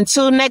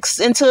until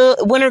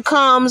winter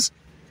comes,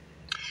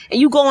 and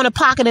you go in the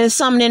pocket and there's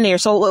something in there.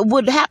 So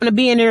what happened to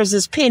be in there is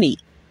this penny.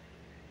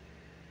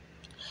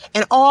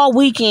 And all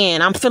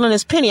weekend I'm feeling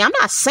this penny. I'm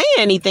not saying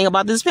anything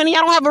about this penny.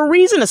 I don't have a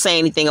reason to say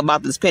anything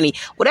about this penny.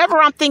 Whatever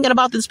I'm thinking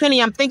about this penny,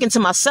 I'm thinking to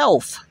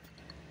myself.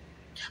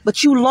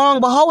 But you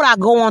long behold, I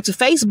go on to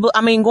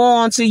go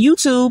on to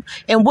YouTube,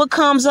 and what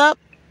comes up?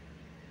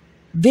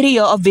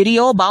 A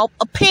video about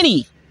a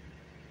penny.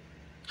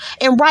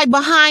 And right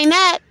behind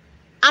that,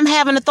 I'm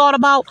having a thought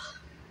about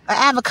an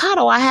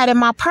avocado I had in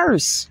my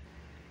purse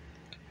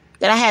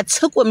that I had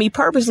took with me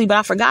purposely, but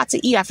I forgot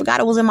to eat. I forgot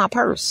it was in my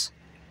purse.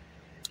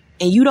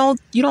 And you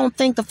don't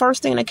think the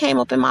first thing that came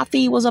up in my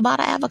feed was about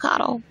an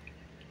avocado?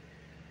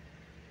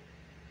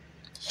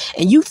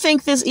 And you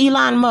think this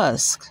Elon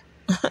Musk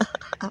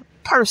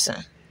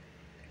person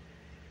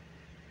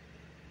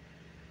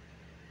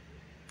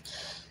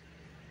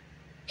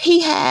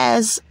he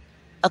has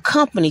a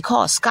company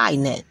called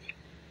Skynet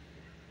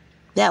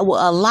that will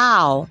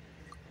allow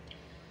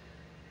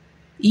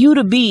you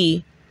to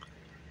be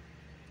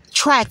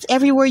tracked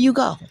everywhere you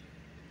go.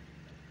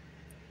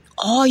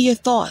 All your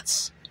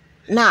thoughts.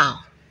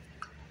 Now,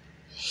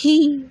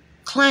 he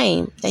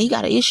claimed that he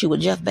got an issue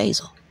with Jeff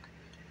Bezos.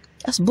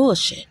 That's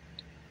bullshit.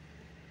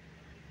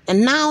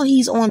 And now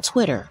he's on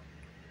Twitter.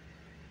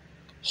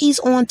 He's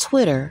on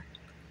Twitter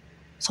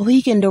so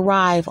he can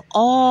derive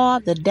all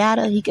the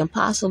data he can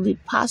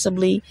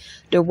possibly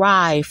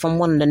derive from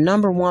one of the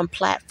number one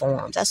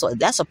platforms.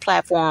 That's a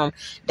platform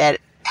that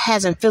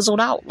hasn't fizzled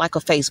out like a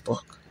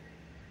Facebook.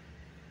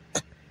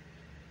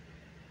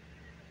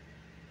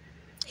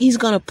 He's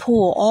going to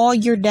pull all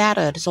your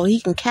data so he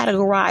can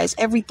categorize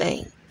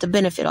everything to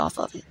benefit off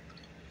of it.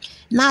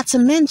 Not to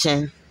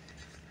mention,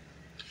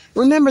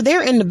 remember,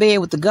 they're in the bed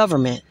with the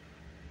government.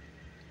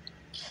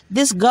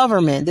 This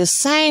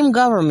same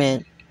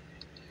government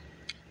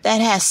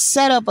that has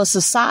set up a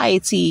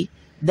society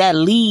that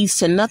leads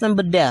to nothing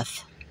but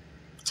death,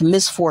 to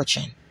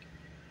misfortune,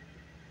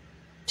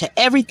 to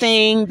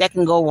everything that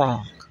can go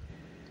wrong.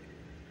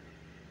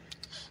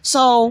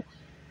 So,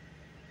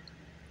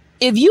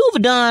 if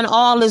you've done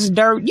all this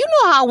dirt, you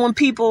know how when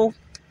people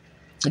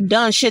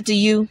done shit to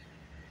you,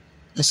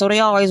 and so they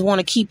always want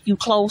to keep you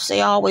close,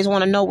 they always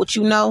want to know what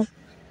you know,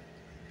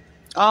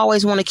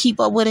 always want to keep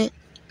up with it.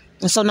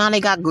 And so now they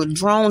got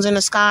drones in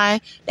the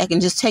sky that can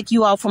just take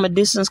you out from a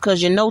distance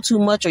because you know too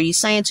much, or you're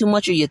saying too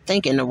much, or you're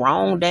thinking the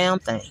wrong damn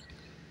thing.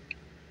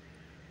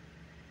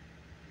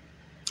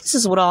 This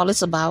is what all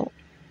it's about.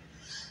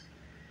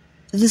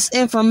 This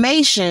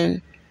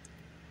information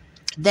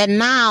that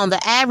now the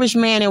average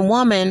man and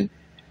woman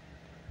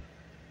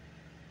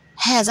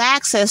has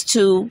access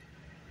to,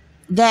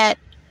 that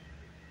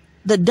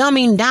the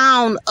dumbing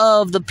down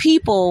of the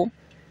people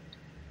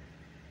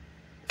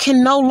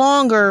can no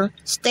longer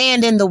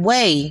stand in the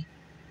way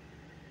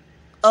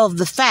of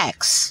the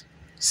facts.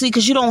 See,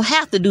 because you don't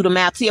have to do the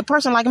math. See, a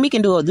person like me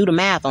can do the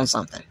math on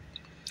something.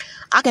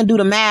 I can do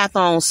the math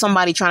on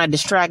somebody trying to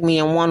distract me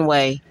in one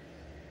way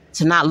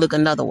to not look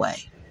another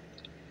way.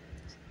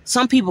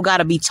 Some people got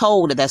to be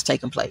told that that's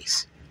taking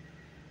place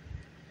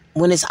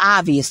when it's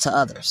obvious to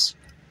others.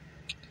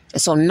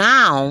 And so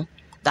now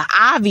the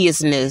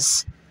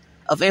obviousness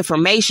of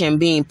information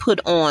being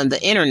put on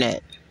the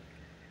internet,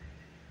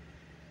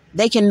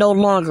 they can no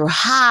longer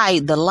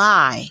hide the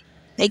lie.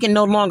 They can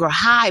no longer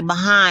hide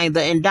behind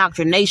the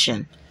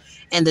indoctrination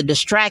and the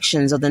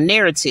distractions of the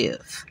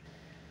narrative.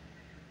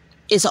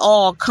 It's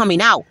all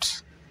coming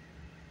out.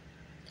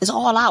 It's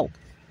all out.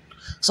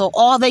 So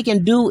all they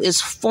can do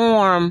is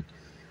form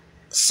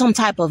some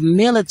type of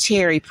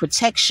military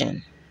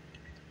protection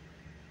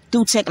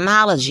through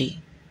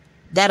technology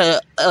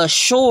that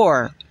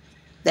assure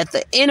that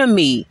the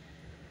enemy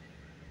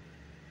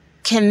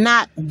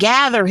cannot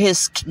gather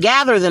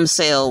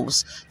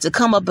themselves to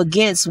come up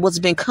against what's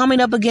been coming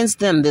up against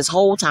them this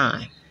whole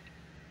time.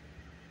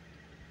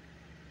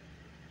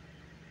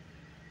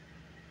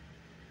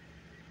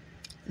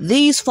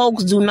 These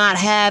folks do not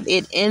have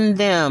it in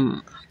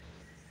them.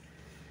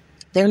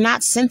 They're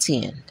not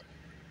sentient.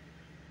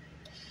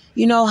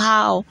 You know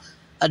how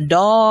a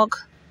dog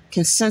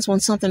can sense when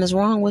something is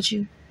wrong with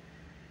you,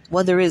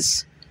 whether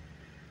it's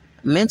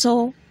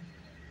mental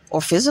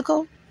or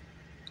physical?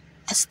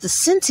 That's the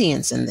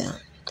sentience in them,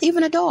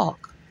 even a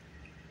dog.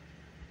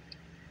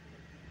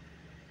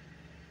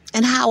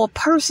 And how a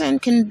person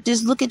can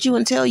just look at you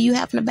and tell you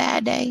having a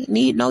bad day,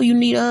 you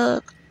need a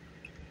hug.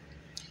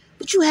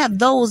 But you have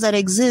those that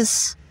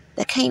exist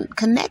that can't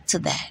connect to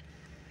that.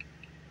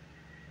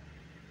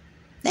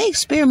 They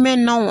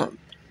experiment on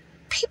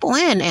people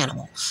and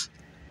animals.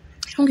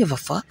 They don't give a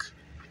fuck.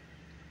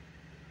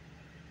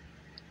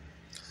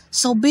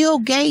 So Bill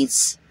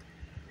Gates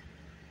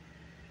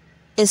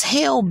is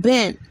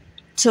hell-bent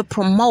to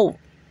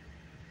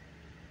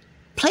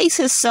place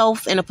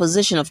himself in a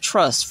position of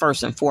trust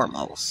first and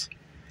foremost.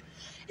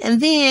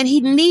 And then he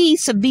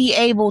needs to be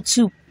able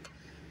to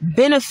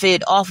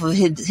benefit off of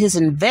his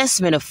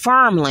investment of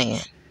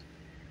farmland.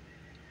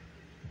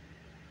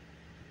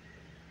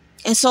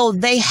 And so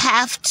they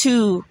have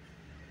to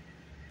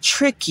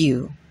trick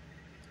you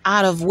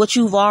out of what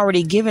you've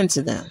already given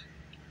to them.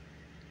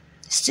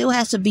 It still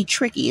has to be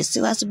tricky. It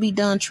still has to be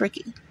done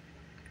tricky.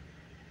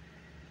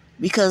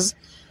 Because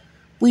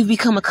we've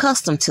become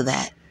accustomed to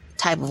that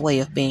type of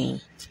way of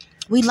being.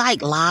 We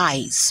like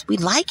lies. We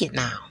like it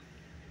now.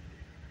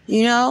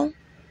 You know?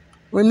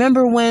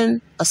 Remember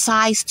when a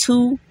size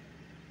 2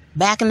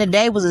 back in the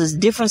day was a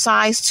different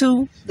size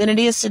 2 than it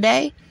is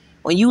today?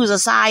 When you was a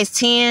size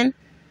 10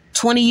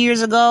 20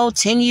 years ago,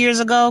 10 years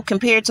ago,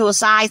 compared to a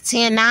size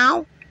 10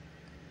 now?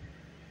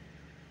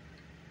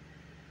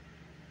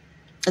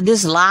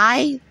 This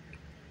lie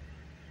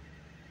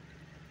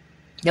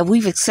that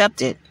we've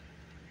accepted,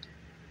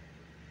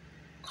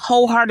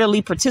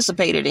 wholeheartedly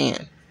participated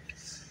in.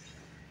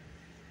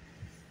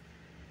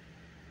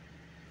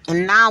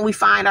 And now we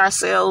find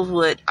ourselves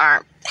with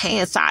our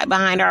hands tied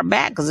behind our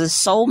back because it's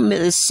so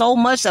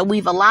much that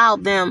we've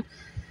allowed them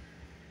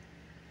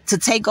to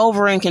take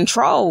over and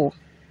control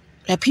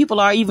that people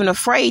are even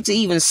afraid to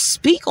even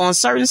speak on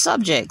certain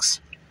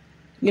subjects.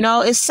 You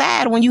know, it's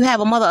sad when you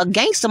have a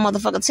gangster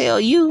motherfucker tell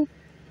you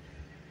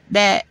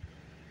that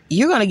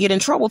you're going to get in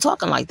trouble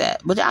talking like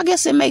that. But I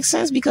guess it makes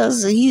sense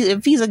because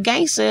if he's a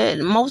gangster,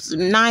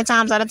 9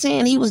 times out of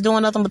 10, he was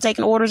doing nothing but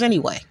taking orders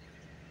anyway.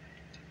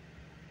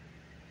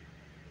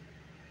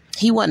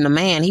 He wasn't a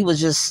man. He was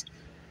just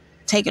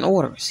taking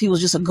orders. He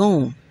was just a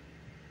goon.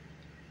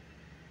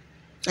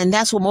 And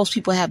that's what most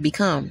people have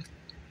become.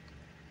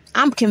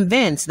 I'm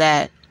convinced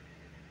that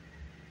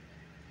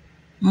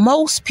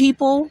most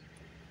people,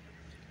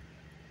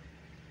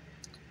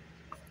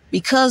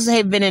 because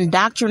they've been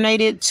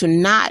indoctrinated to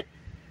not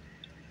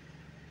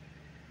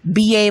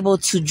be able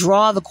to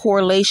draw the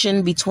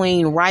correlation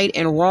between right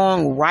and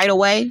wrong right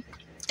away,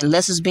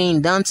 unless it's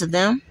being done to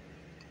them,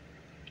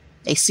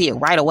 they see it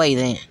right away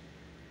then.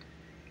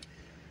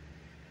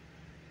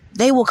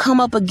 They will come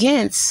up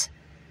against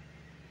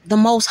the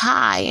Most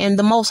High and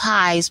the Most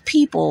High's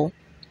people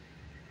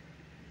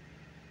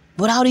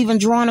without even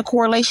drawing a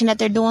correlation that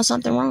they're doing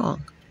something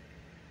wrong.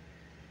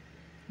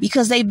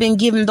 Because they've been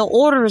given the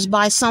orders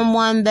by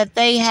someone that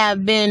they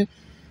have been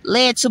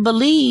led to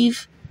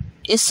believe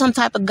is some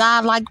type of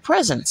godlike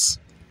presence.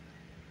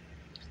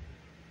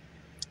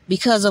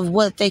 Because of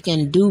what they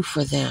can do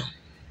for them.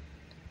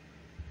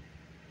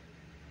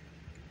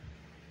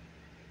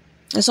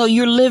 And so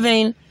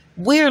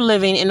we're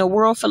living in a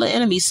world full of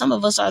enemies. Some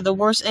of us are the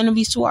worst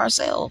enemies to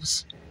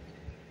ourselves.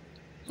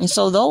 And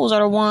so those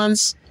are the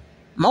ones,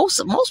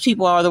 most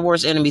people are the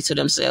worst enemies to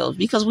themselves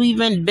because we've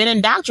been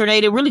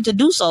indoctrinated really to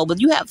do so. But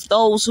you have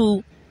those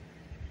who,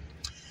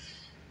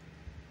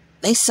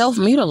 they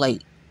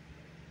self-mutilate.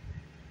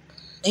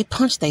 They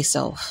punch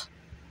themselves.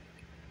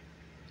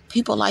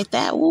 People like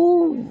that,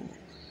 ooh.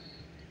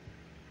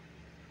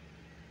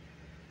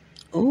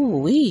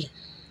 Ooh-wee.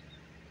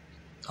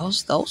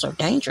 Those are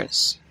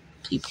dangerous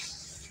people.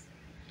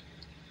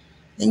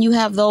 Then you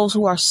have those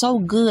who are so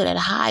good at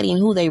hiding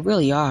who they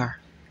really are.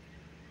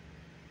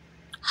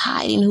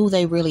 Hiding who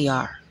they really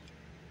are.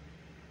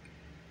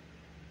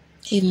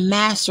 They've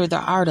mastered the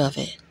art of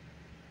it.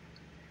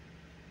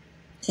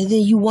 And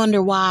then you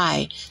wonder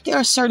why. There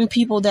are certain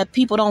people that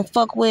people don't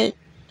fuck with.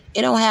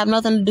 It don't have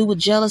nothing to do with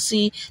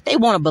jealousy. They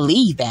want to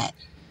believe that.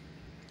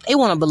 They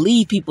want to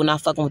believe people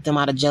not fucking with them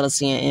out of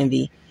jealousy and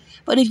envy.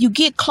 But if you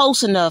get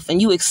close enough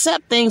and you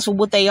accept things for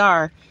what they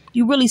are,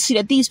 you really see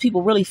that these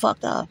people really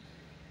fucked up.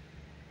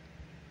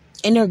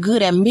 And they're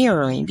good at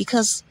mirroring,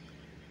 because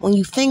when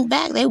you think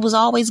back, they was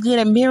always good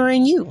at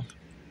mirroring you.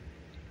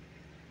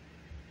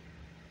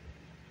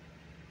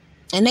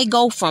 And they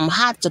go from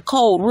hot to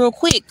cold real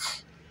quick.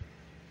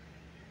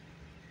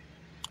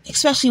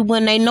 Especially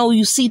when they know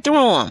you see through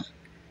them.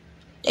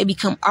 They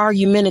become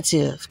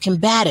argumentative,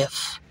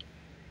 combative,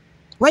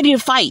 ready to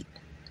fight.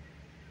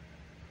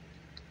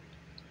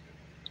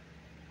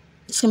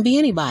 This can be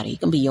anybody. It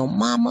can be your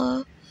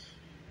mama,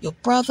 your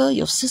brother,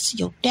 your sister,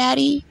 your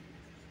daddy,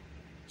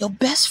 your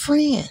best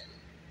friend.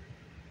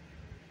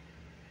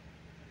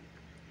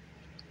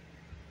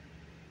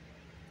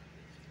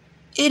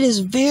 It is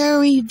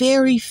very,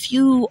 very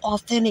few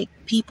authentic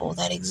people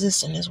that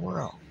exist in this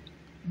world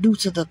due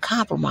to the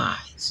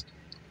compromise.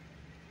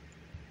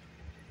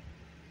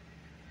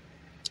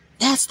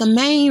 That's the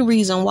main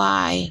reason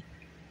why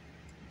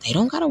they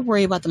don't got to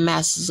worry about the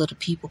masses of the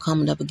people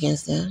coming up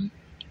against them.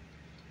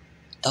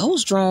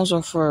 Those drones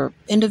are for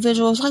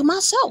individuals like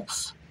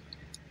myself,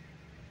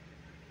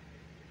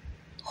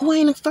 who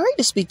ain't afraid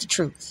to speak the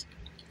truth,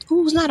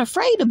 who's not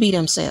afraid to be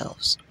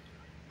themselves,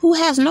 who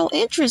has no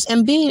interest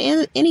in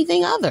being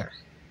anything other,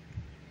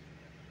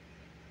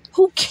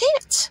 who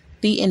can't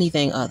be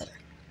anything other.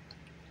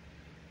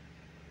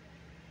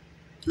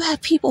 You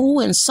have people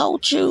who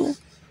insult you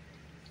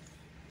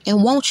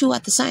and want you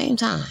at the same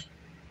time.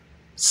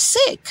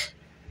 Sick.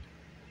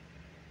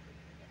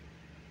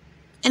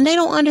 And they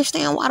don't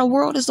understand why the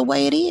world is the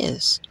way it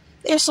is.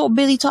 They're so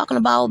busy talking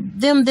about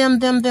them.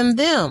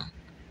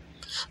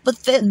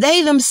 But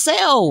they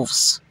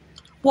themselves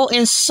will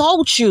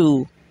insult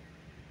you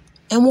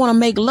and want to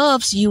make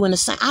love to you in the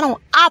same. I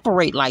don't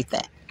operate like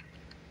that.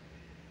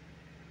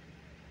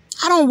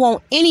 I don't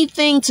want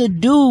anything to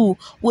do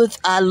with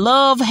a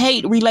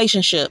love-hate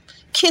relationship.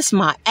 Kiss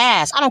my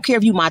ass. I don't care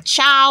if you my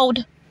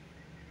child.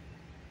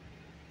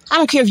 I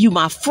don't care if you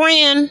my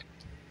friend.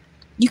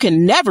 You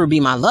can never be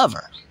my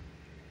lover.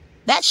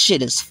 That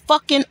shit is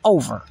fucking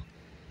over.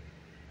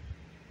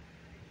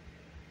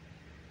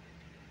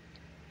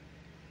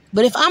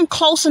 But if I'm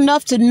close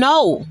enough to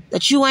know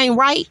that you ain't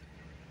right,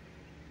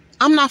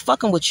 I'm not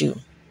fucking with you.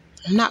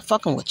 I'm not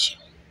fucking with you.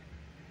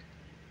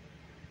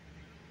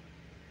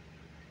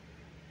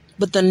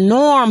 But the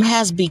norm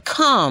has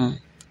become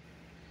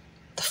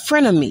the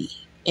frenemy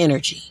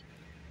energy.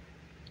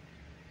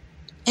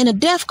 In a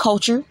deaf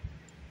culture,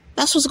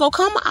 that's what's going to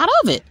come out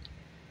of it.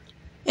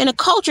 In a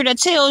culture that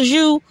tells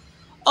you,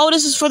 oh,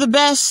 this is for the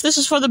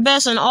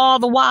best, and all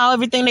the while,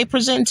 everything they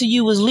present to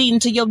you is leading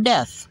to your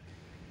death.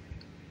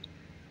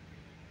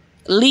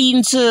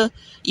 Leading to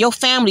your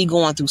family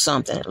going through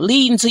something.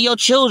 Leading to your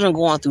children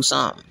going through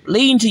something.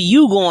 Leading to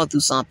you going through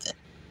something.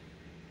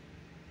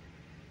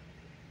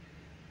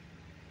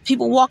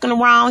 People walking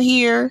around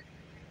here,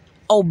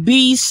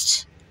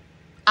 obese,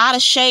 out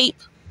of shape.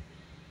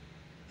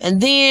 And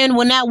then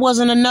when that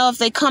wasn't enough,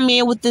 they come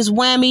in with this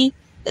whammy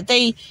that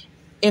they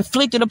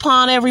inflicted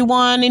upon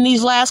everyone in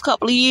these last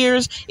couple of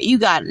years.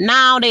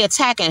 Now they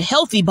attacking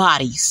healthy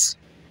bodies.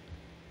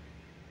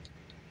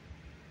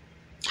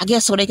 I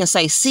guess so they can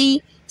say,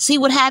 see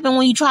what happened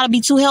when you try to be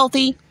too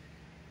healthy?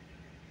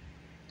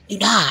 You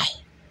die.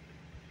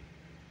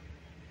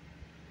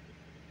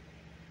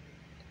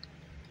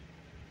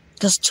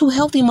 Because too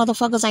healthy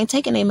motherfuckers ain't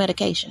taking their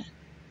medication.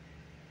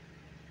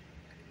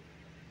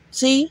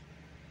 See?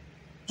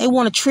 They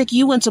want to trick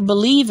you into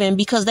believing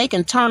because they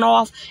can turn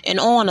off and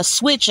on a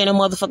switch in a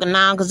motherfucker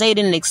now because they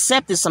didn't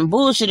accept some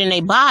bullshit in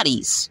their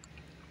bodies.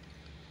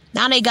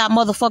 Now they got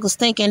motherfuckers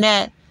thinking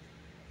that,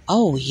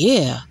 oh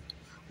yeah,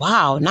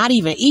 wow, not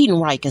even eating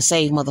right can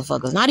save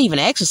motherfuckers. Not even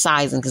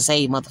exercising can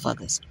save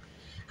motherfuckers.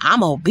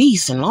 I'm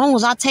obese, and as long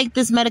as I take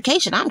this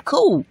medication, I'm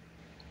cool.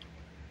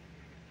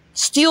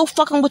 Still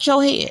fucking with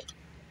your head.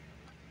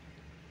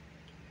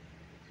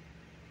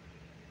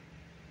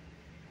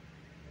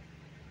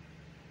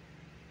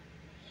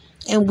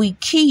 And we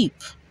keep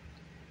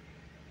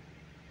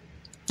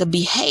the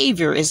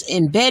behavior is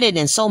embedded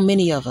in so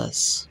many of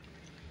us.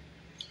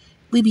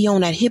 We be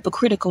on that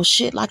hypocritical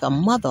shit like a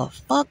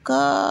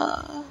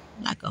motherfucker.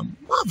 Like a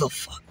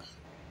motherfucker.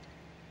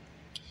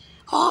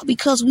 All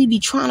because we be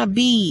trying to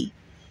be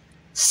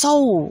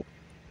so,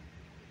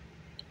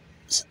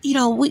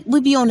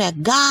 we be on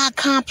that God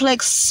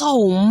complex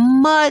so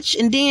much.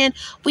 And then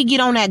we get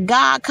on that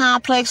God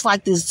complex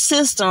like this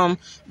system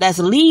that's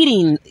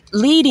leading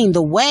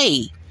the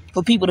way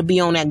for people to be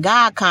on that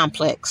God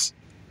complex.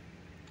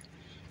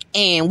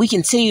 And we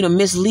continue to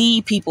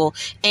mislead people.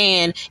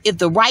 And if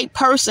the right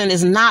person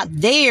is not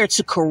there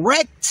to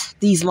correct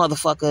these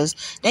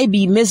motherfuckers, they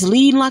be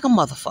misleading like a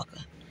motherfucker.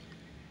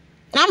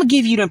 And I'm going to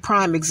give you the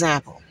prime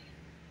example.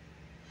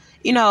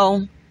 I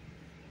know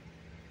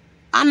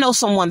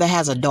someone that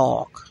has a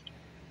dog.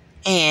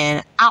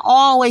 And I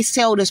always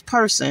tell this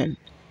person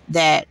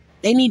that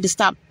they need to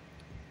stop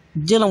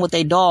dealing with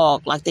their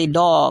dog like their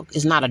dog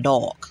is not a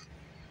dog.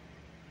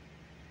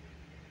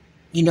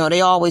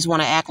 They always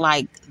want to act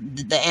like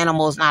the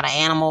animal is not an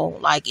animal,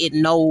 like it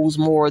knows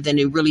more than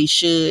it really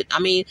should.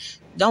 I mean,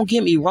 don't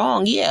get me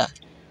wrong. Yeah,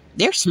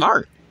 They're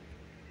smart,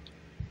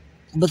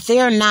 but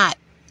they're not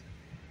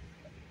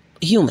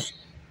human.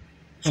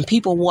 And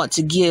people want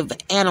to give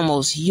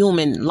animals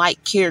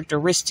human-like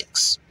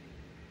characteristics.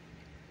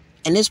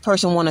 And this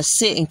person want to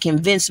sit and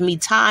convince me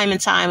time and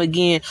time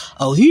again,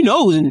 oh, he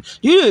knows. And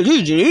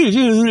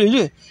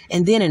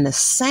then in the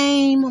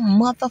same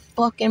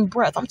motherfucking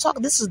breath, I'm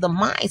talking, this is the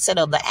mindset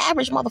of the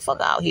average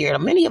motherfucker out here.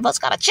 Many of us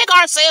got to check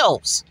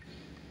ourselves.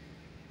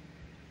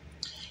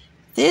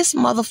 This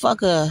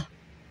motherfucker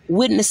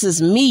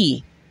witnesses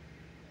me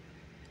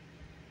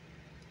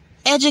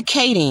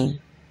educating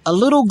a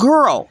little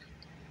girl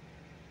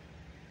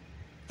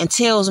and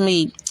tells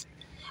me,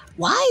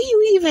 why are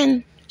you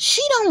even,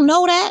 she don't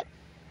know that.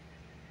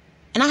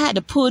 And I had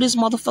to pull this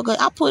motherfucker,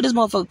 I pulled this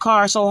motherfucker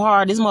car so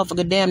hard, this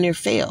motherfucker damn near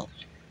fell.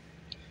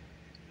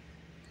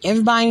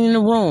 Everybody in the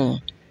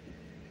room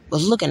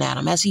was looking at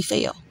him as he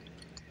fell.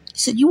 He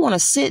said, you want to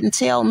sit and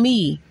tell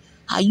me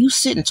how you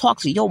sit and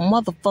talk to your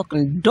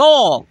motherfucking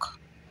dog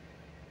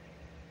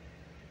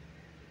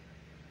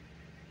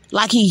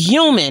like he's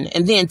human,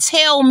 and then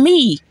tell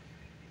me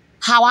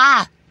how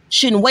I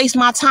shouldn't waste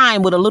my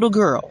time with a little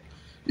girl.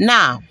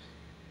 Now,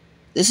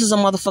 this is a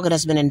motherfucker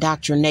that's been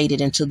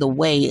indoctrinated into the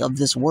way of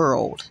this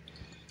world.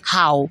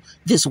 How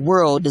this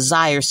world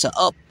desires to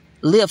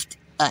uplift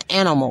an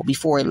animal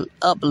before it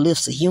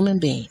uplifts a human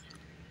being.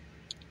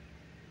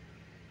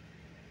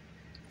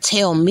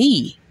 Tell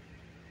me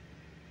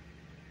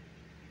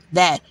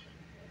that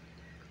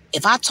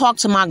if I talk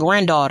to my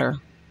granddaughter,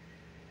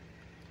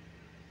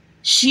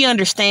 she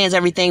understands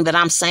everything that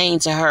I'm saying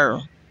to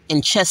her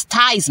in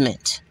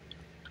chastisement,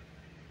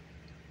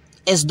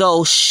 as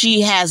though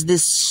she has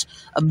this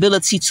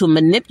ability to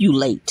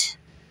manipulate.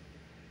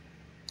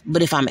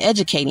 But if I'm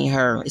educating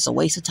her, it's a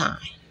waste of time.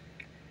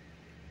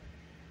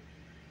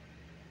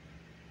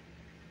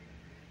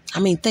 I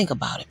mean, think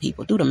about it,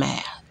 people. Do the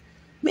math.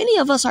 Many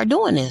of us are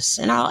doing this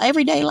in our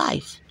everyday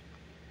life.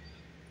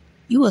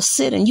 You will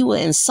sit and you will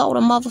insult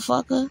a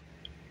motherfucker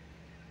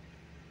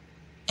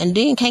and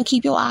then can't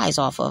keep your eyes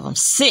off of them.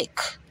 Sick.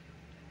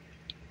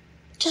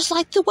 Just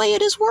like the way of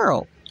this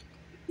world.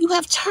 You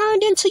have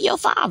turned into your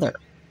father.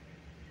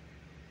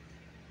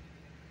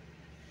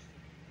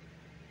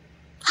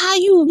 How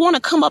you want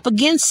to come up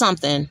against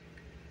something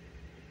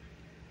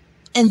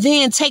and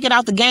then take it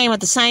out the game at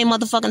the same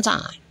motherfucking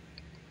time?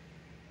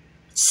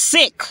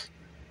 Sick.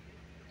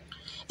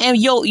 And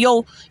you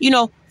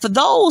know, for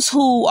those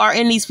who are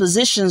in these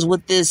positions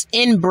with this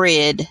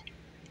inbred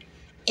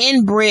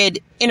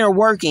inner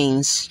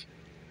workings,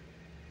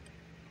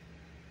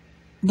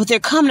 but they're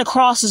coming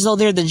across as though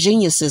they're the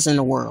geniuses in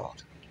the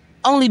world,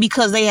 only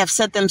because they have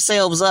set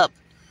themselves up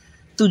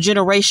through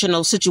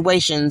generational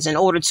situations in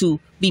order to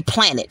be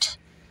planted.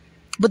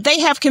 But they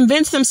have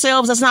convinced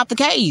themselves that's not the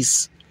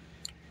case.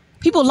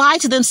 People lie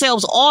to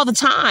themselves all the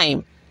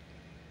time.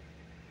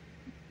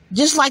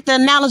 Just like the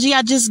analogy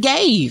I just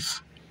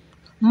gave.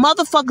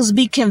 Motherfuckers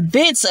be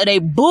convinced of they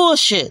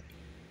bullshit.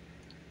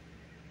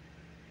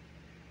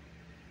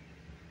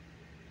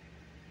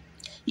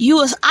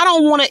 I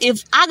don't want to,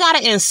 if I got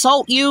to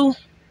insult you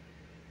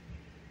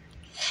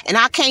and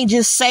I can't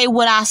just say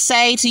what I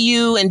say to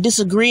you in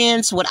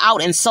disagreements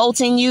without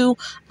insulting you,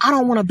 I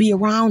don't want to be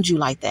around you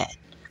like that.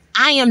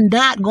 I am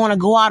not going to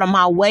go out of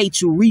my way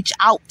to reach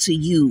out to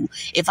you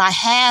if I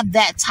have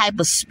that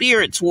type of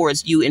spirit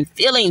towards you and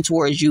feeling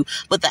towards you.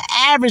 But the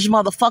average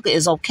motherfucker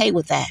is okay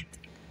with that.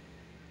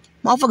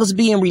 Motherfuckers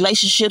be in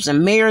relationships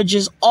and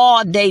marriages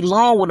all day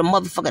long with a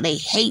motherfucker they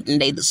hate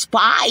and they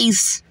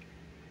despise.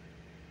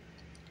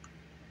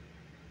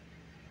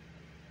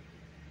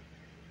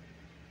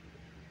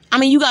 I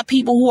mean, you got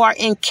people who are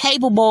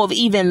incapable of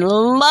even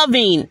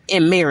loving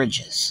in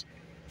marriages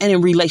and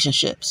in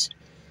relationships.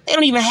 They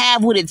don't even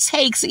have what it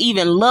takes to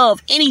even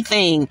love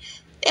anything.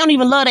 They don't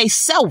even love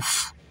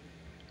themselves.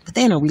 But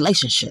they're in a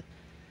relationship.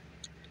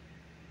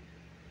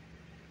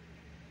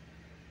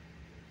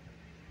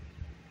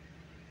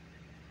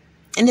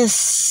 And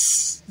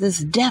this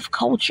deaf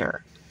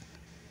culture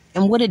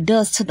and what it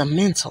does to the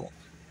mental.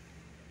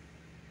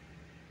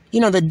 You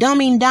know, the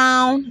dumbing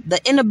down,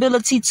 the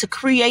inability to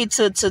create,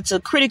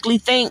 to critically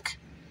think.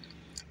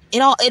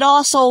 It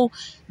also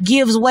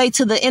gives way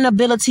to the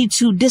inability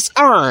to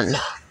discern.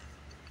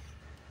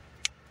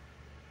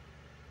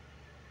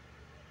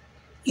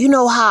 You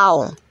know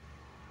how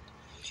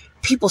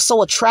people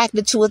so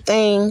attracted to a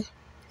thing,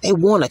 they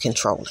want to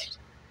control it.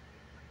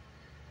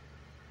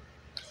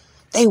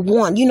 They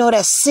want, you know,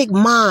 that sick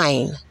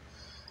mind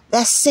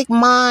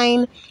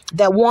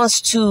that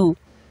wants to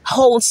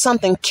hold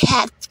something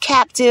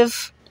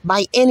captive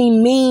by any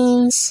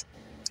means,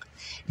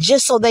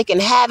 just so they can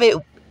have it,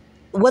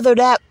 whether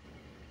that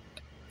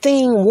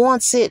thing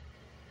wants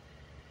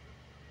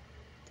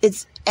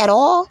it's at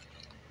all.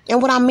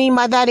 And what I mean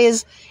by that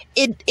is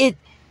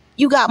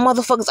you got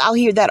motherfuckers out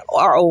here that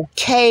are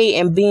okay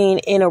in being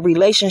in a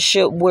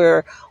relationship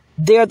where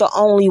they're the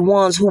only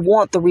ones who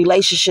want the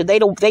relationship. They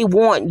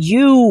want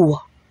you.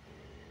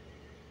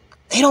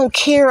 They don't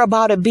care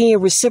about it being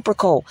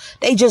reciprocal.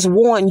 They just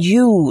want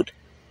you.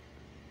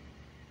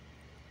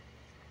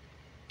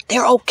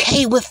 They're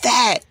okay with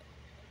that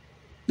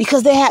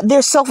because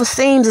their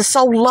self-esteem is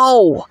so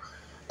low.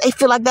 They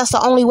feel like that's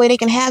the only way they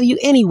can have you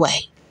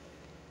anyway,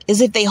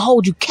 is if they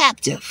hold you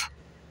captive.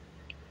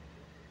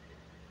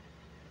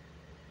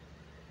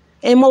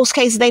 In most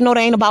cases, they know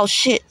they ain't about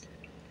shit.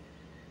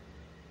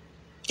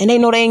 And they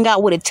know they ain't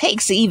got what it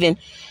takes to even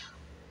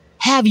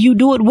have you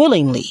do it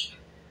willingly.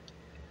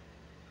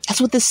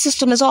 That's what this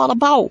system is all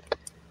about.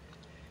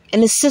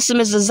 And this system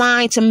is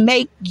designed to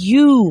make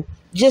you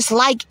just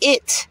like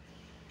it.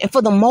 And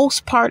for the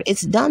most part,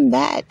 it's done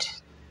that.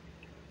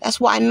 That's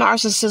why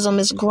narcissism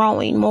is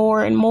growing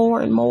more and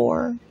more and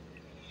more.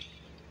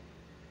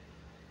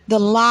 The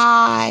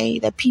lie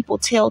that people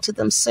tell to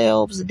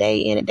themselves day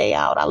in and day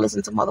out. I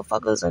listen to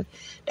motherfuckers and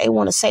they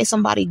want to say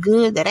somebody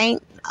good that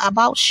ain't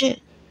about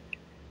shit.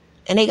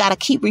 And they got to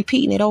keep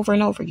repeating it over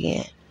and over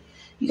again.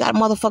 You got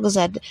motherfuckers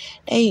that,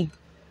 hey,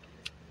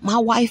 my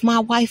wife.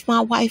 Like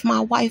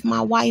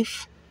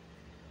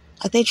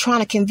they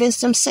trying to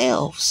convince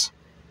themselves.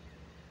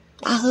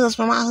 My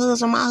husband.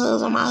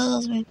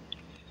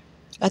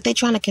 Like they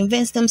trying to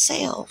convince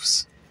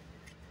themselves.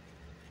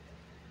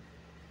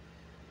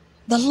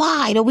 The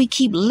lie that we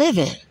keep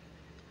living.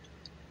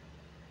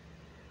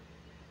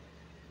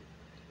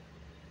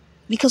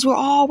 Because we're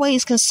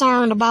always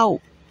concerned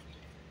about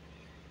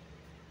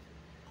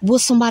what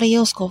somebody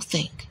else gonna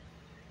think.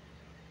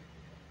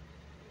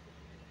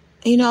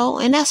 You know,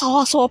 and that's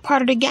also a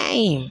part of the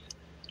game.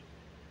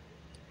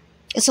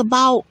 It's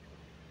about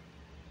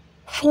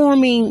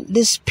forming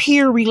this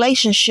peer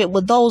relationship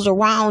with those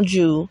around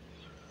you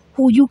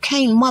who you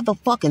can't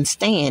motherfucking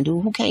stand,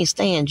 who can't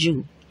stand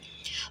you.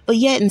 But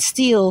yet and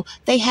still,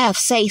 they have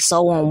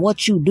say-so on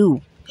what you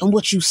do and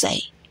what you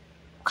say.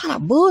 What kind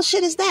of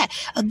bullshit is that?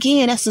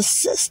 Again, that's a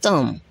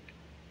system.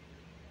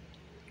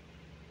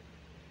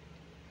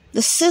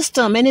 The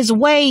system and its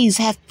ways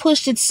have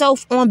pushed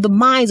itself on the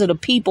minds of the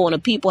people, and the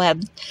people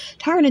have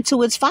turned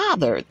into its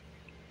father.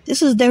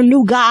 This is their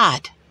new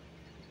God.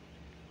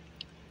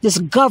 This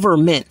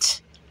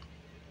government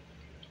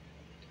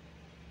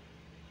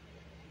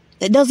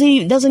that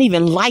doesn't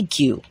even like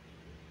you,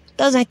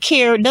 doesn't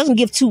care, doesn't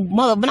give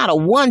not a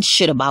one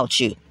shit about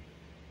you.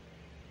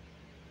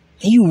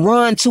 And you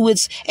run to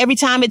its every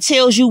time it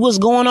tells you what's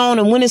going on,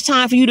 and when it's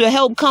time for you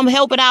to come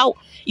help it out,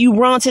 you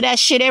run to that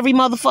shit every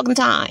motherfucking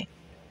time.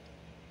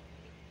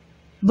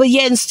 But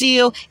yet and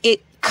still,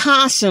 it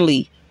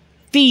constantly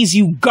feeds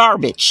you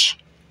garbage,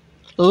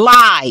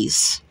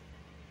 lies,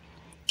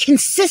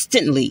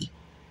 consistently.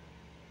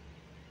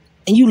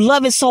 And you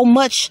love it so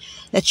much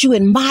that you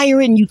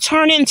admire it and you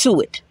turn into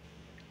it.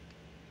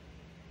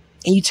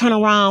 And you turn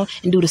around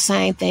and do the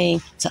same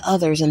thing to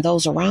others and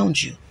those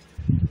around you.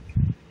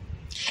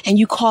 And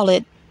you call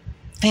it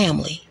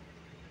family.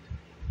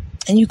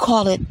 And you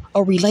call it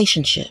a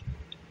relationship.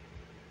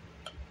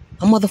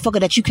 A motherfucker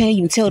that you can't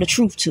even tell the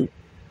truth to.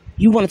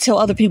 You want to tell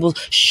other people,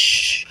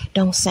 shh,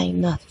 don't say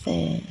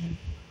nothing.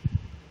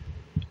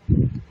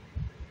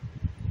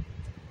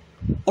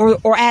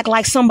 Or act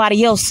like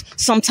somebody else,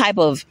 some type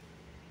of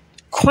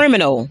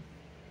criminal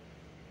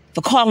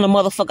for calling a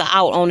motherfucker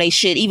out on their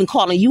shit, even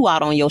calling you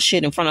out on your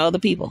shit in front of other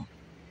people.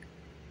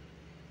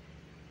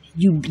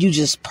 You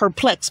just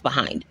perplexed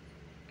behind it.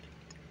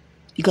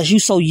 Because you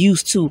so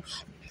used to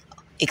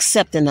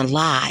accepting the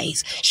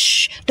lies.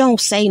 Shh, don't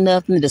say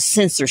nothing, the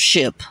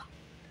censorship.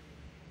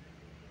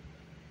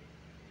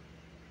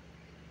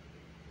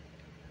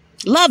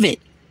 Love it.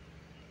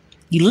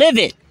 You live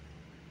it.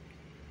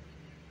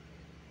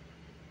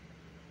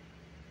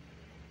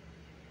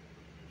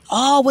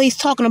 Always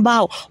talking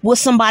about what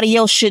somebody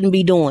else shouldn't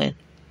be doing.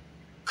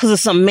 Because of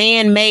some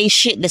man-made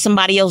shit that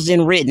somebody else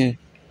didn't written.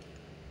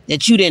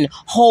 That you didn't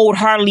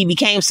wholeheartedly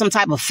became some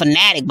type of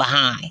fanatic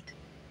behind.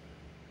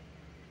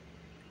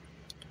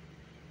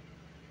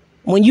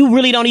 When you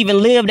really don't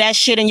even live that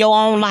shit in your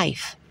own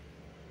life.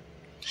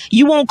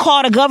 You won't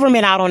call the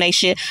government out on that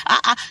shit.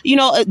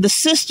 The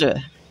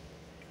sister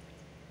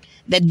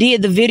that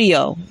did the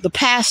video, the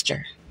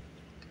pastor.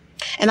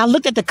 And I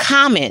looked at the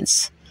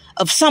comments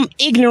of some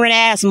ignorant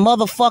ass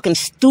motherfucking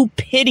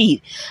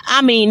stupidity.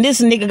 I mean, this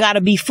nigga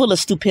gotta be full of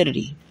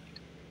stupidity.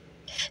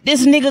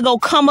 This nigga go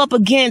come up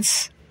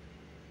against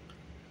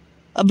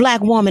a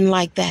black woman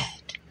like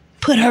that.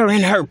 Put her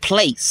in her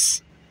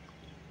place.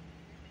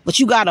 But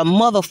you got a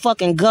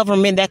motherfucking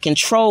government that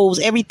controls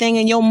everything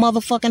in your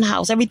motherfucking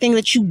house. Everything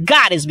that you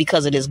got is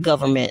because of this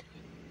government.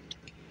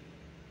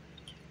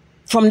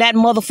 From that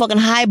motherfucking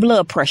high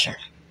blood pressure.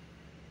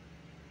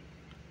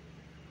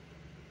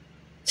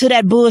 To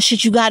that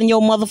bullshit you got in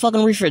your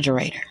motherfucking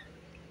refrigerator.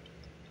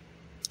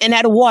 And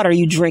that water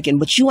you drinking.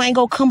 But you ain't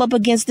gonna come up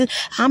against it.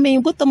 I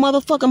mean, what the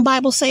motherfucking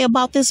Bible say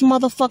about this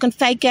motherfucking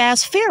fake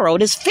ass Pharaoh?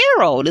 This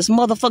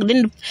motherfucker.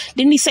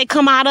 Didn't he say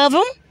come out of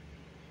him?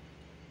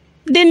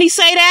 Didn't he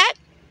say that?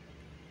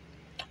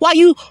 Why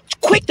you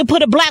quick to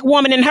put a black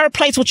woman in her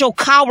place with your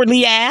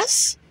cowardly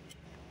ass?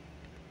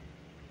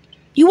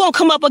 You won't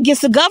come up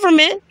against the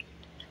government.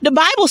 The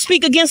Bible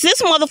speak against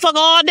this motherfucker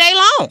all day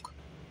long.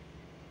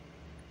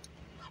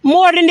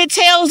 More than it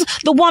tells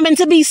the woman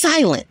to be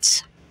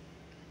silent.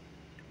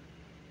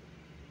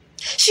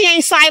 She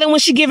ain't silent when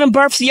she giving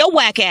birth to your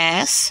whack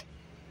ass.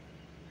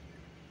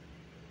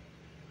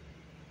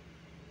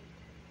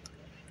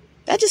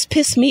 That just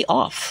pissed me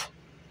off.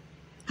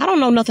 I don't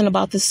know nothing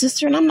about this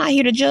sister, and I'm not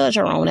here to judge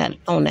her on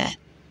that.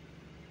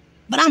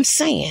 But I'm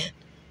saying,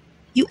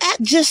 you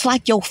act just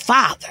like your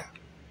father.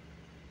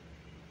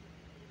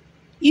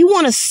 You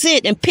want to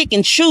sit and pick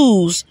and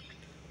choose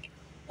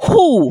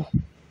who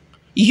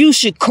you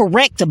should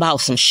correct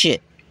about some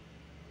shit.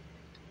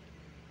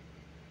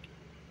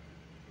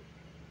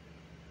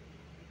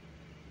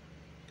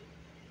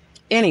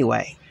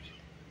 Anyway,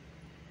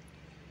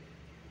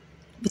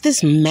 but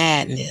this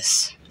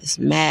madness,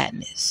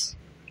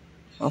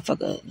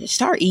 motherfucker, just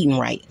start eating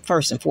right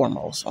first and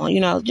foremost.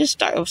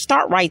 Just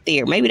start right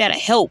there. Maybe that'll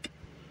help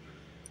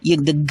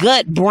the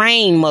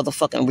gut-brain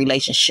motherfucking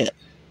relationship.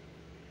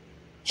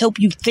 Help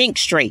you think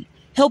straight.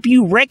 Help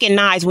you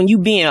recognize when you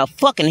being a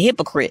fucking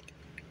hypocrite.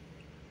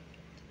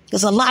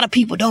 Because a lot of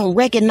people don't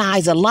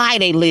recognize the lie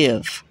they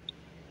live.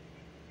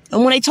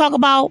 And when they talk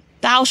about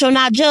thou shalt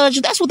not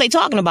judge, that's what they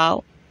talking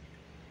about.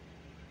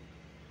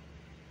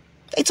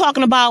 They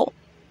talking about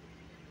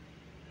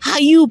how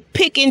you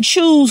pick and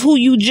choose who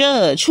you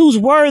judge, who's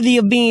worthy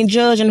of being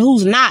judged and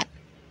who's not.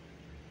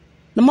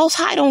 The Most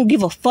High don't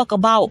give a fuck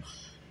about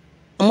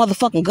a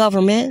motherfucking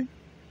government.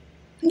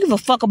 He don't give a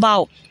fuck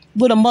about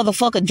what a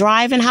motherfucker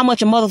driving, how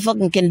much a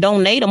motherfucker can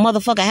donate, a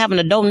motherfucker having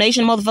a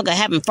donation, a motherfucker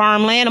having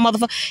farmland, a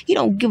motherfucker. He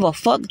don't give a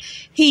fuck.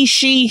 He,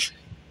 she.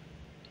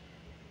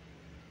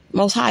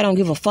 Most High don't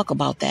give a fuck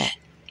about that.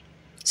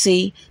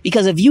 See,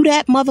 because if you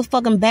that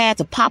motherfucking bad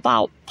to pop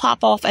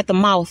off at the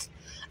mouth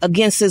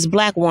against this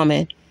black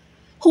woman,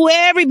 who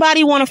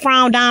everybody want to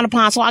frown down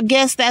upon. So I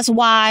guess that's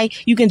why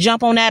you can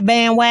jump on that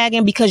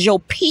bandwagon, because your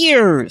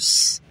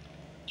peers,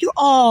 you're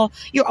all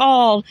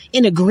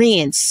in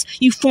agreement.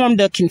 You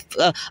formed a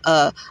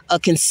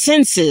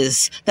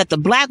consensus that the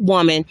black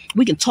woman,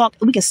 we can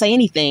say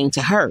anything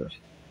to her.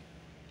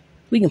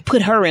 We can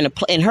put her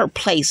in her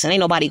place, and ain't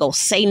nobody gonna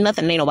say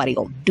nothing. Ain't nobody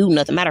gonna do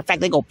nothing. Matter of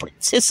fact, they gonna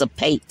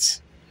participate.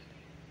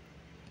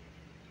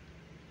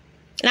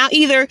 Now,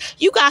 either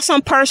you got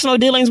some personal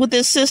dealings with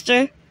this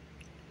sister,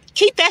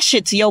 keep that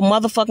shit to your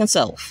motherfucking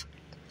self.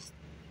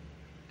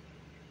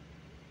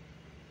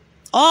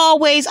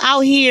 Always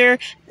out here,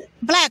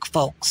 black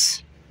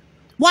folks,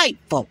 white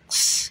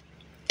folks,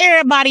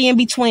 everybody in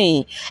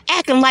between,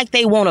 acting like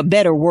they want a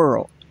better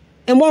world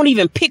and won't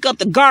even pick up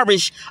the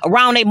garbage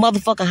around their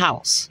motherfucking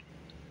house.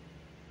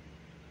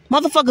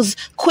 Motherfuckers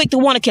quick to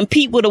want to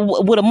compete with a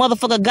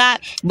motherfucker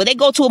but they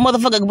go to a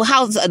motherfucker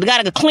house,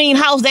 got a clean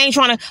house. They ain't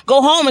trying to go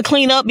home and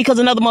clean up because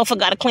another motherfucker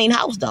got a clean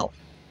house, though.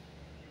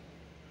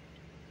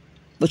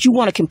 But you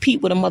want to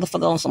compete with a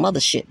motherfucker on some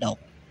other shit, though.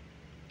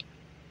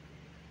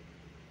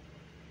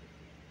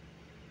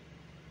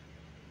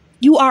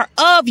 You are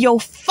of your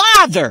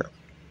father.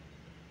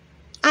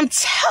 I'm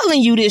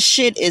telling you, this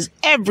shit is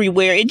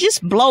everywhere. It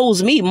just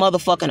blows me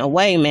motherfucking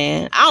away,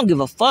 man. I don't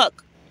give a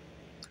fuck.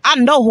 I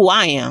know who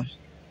I am.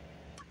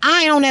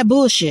 I ain't on that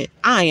bullshit.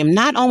 I am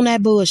not on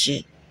that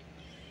bullshit.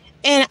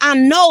 And I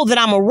know that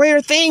I'm a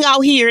rare thing out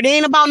here. It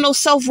ain't about no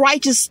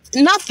self-righteous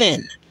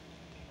nothing.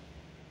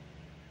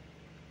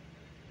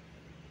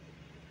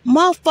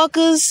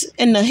 Motherfuckers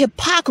and the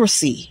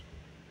hypocrisy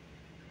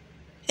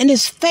and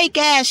this fake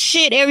ass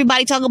shit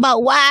everybody talking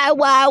about. Why the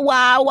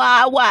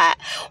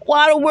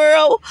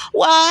world?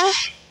 Why?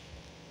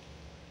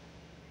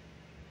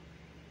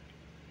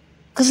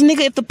 Because,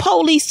 nigga, if the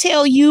police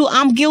tell you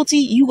I'm guilty,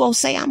 you gonna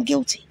say I'm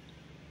guilty.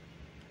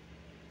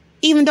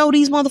 Even though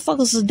these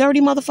motherfuckers are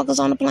dirty motherfuckers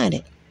on the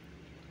planet.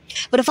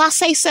 But if I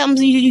say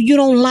something you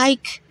don't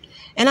like,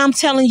 and I'm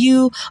telling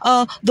you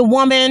the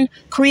woman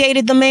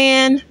created the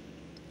man,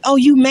 oh,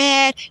 you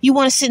mad? You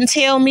want to sit and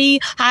tell me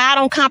how I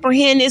don't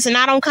comprehend this and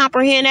I don't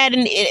comprehend that,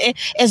 and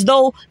as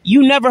though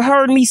you never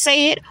heard me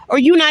say it, or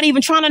you not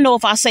even trying to know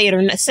if I said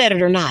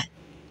it or not.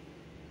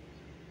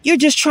 You're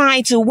just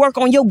trying to work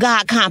on your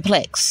God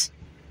complex.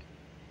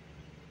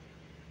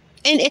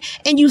 And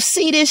you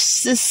see the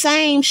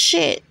same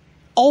shit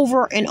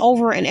over and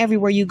over and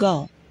everywhere you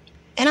go.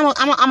 And I'm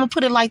gonna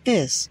put it like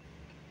this.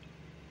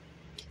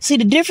 See,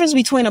 the difference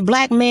between a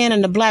black man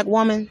and a black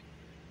woman,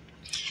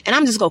 and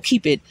I'm just gonna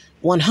keep it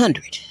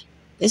 100.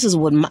 This is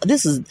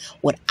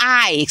what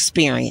I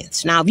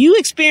experienced. Now, if you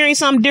experience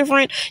something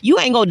different, you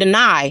ain't gonna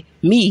deny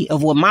me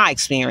of what my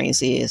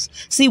experience is.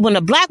 See, when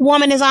a black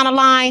woman is on the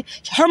line,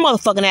 her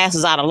motherfucking ass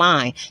is out of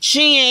line.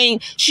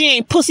 She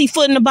ain't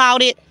pussyfooting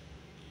about it.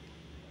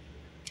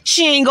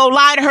 She ain't gonna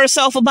lie to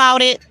herself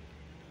about it.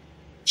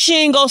 She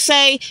ain't gonna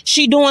say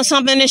she doing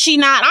something that she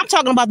not. I'm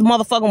talking about the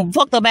motherfucking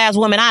fucked up ass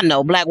women I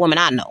know, black women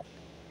I know.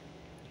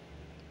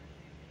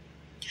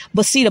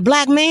 But see, the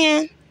black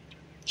man,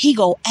 he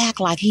go act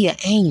like he an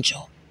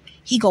angel.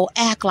 He go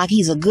act like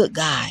he's a good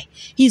guy.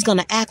 He's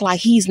gonna act like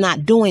he's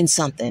not doing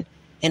something.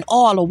 And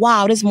all the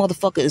while, this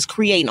motherfucker is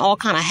creating all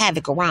kind of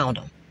havoc around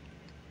him.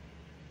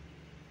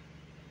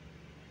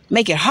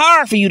 Make it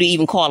hard for you to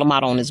even call him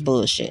out on this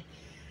bullshit.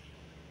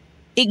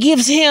 It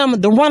gives him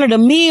the run of the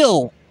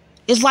mill.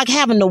 It's like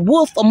having the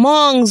wolf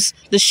amongst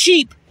the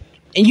sheep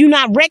And you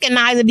not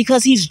recognize it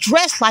because he's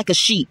dressed like a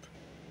sheep.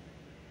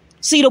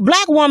 See, the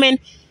black woman,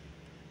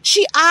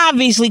 she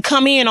obviously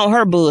come in on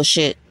her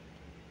bullshit.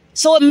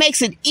 So it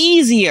makes it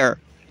easier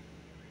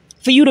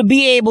for you to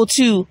be able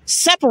to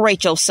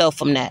separate yourself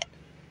from that.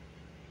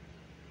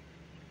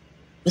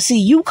 But see,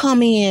 you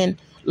come in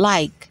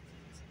like,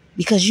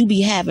 because you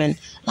be having,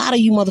 a lot of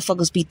you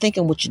motherfuckers be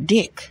thinking with your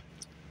dick,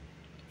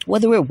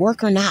 whether it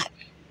work or not.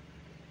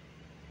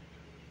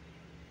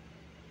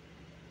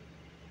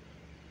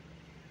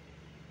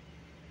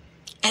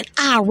 And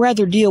I'd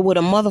rather deal with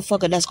a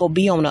motherfucker that's going to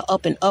be on the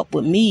up and up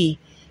with me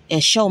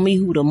and show me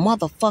who the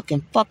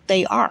motherfucking fuck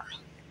they are.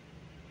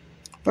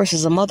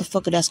 Versus a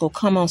motherfucker that's going to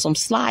come on some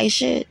sly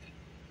shit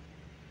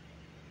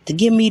to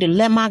get me to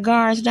let my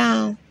guards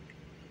down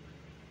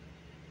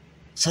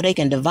so they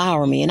can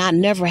devour me. And I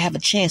never have a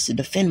chance to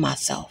defend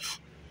myself.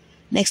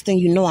 Next thing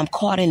you know, I'm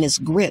caught in his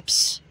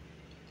grips.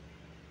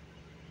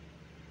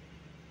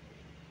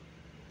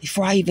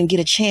 Before I even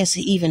get a chance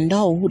to even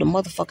know who the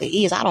motherfucker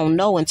is, I don't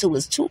know until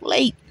it's too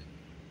late.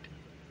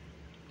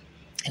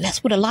 And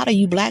that's what a lot of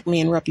you black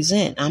men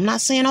represent. I'm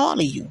not saying all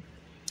of you,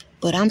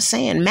 but I'm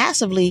saying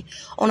massively,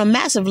 on a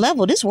massive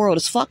level, this world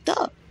is fucked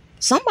up.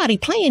 Somebody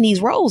playing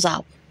these roles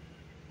out.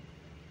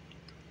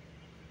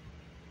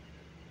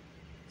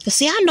 Because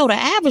see, I know the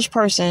average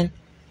person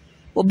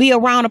will be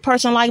around a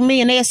person like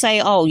me and they'll say,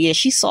 oh yeah,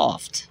 she's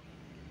soft.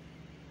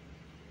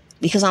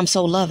 Because I'm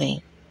so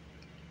loving.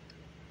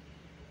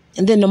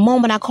 And then the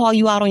moment I call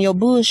you out on your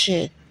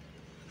bullshit,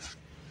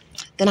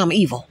 then I'm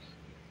evil.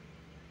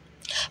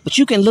 But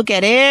you can look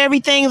at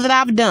everything that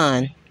I've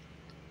done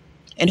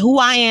and who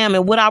I am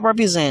and what I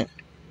represent.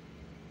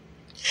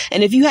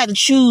 And if you had to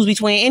choose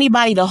between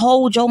anybody to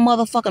hold your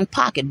motherfucking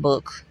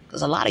pocketbook,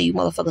 because a lot of you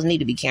motherfuckers need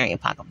to be carrying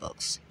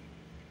pocketbooks,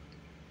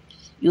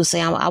 you'll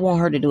say, I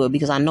want her to do it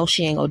because I know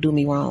she ain't going to do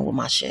me wrong with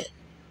my shit.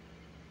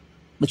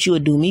 But you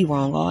would do me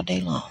wrong all day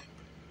long.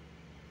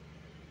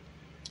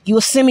 You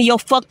will send me your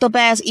fucked up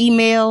ass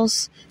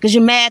emails because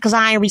you're mad because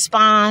I ain't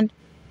respond.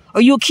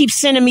 Or you'll keep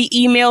sending me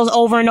emails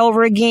over and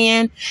over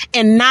again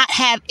and not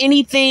have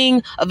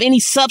anything of any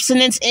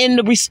substance in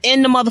the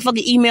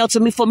motherfucking email to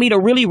me for me to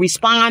really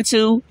respond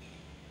to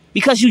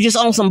because you just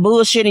on some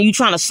bullshit and you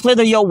trying to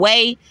slither your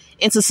way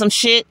into some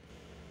shit.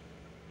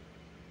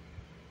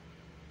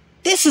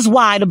 This is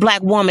why the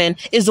black woman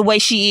is the way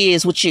she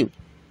is with you.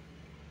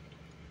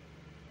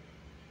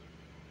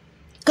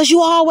 Because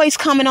you always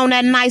coming on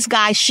that nice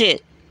guy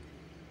shit.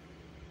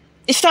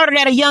 It started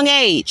at a young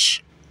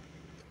age.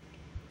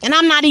 And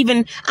I'm not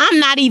even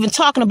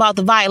talking about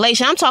the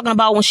violation. I'm talking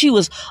about when she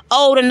was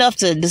old enough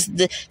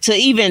to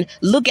even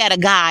look at a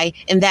guy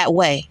in that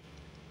way.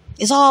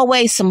 It's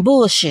always some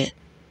bullshit.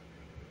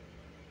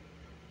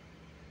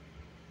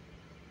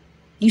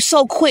 You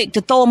so quick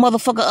to throw a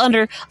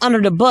motherfucker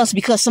under the bus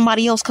because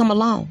somebody else come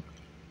along.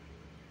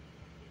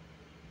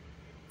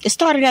 It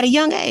started at a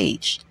young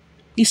age.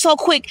 You so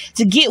quick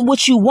to get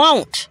what you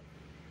want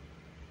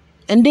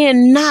and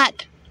then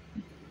not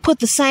put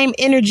the same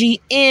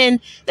energy in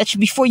that you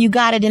before you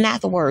got it in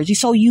afterwards.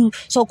 You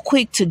so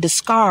quick to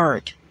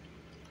discard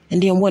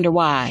and then wonder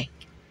why.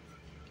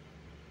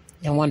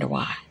 And wonder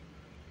why.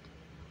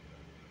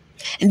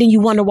 And then you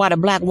wonder why the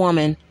black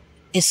woman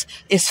is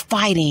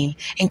fighting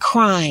and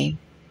crying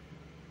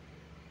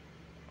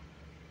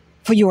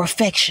for your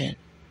affection.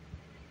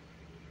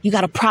 You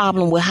got a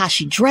problem with how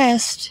she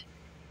dressed.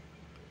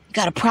 You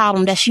got a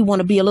problem that she want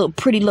to be a little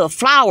pretty little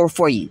flower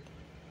for you.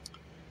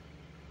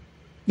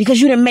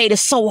 Because you done made it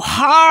so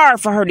hard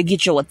for her to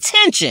get your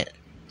attention.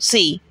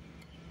 See,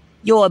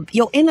 your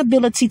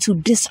inability to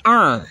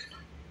discern.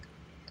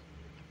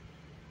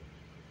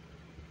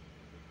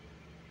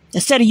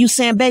 Instead of you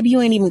saying, baby,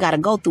 you ain't even got to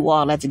go through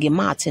all that to get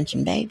my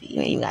attention, baby.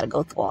 You ain't even got to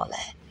go through all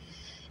that.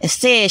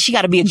 Instead, she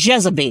got to be a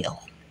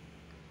Jezebel.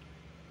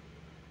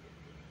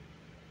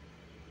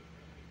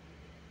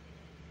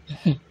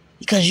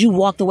 Because you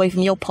walked away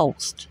from your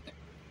post.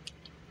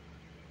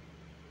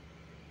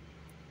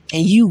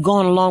 And you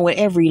gone along with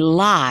every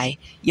lie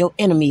your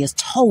enemy has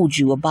told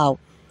you about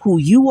who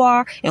you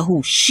are and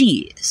who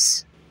she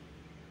is.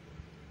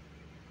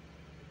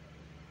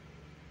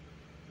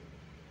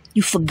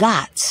 You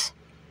forgot.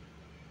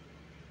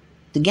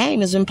 The game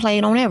has been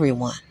played on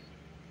everyone.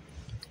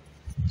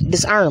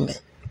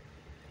 Discernment.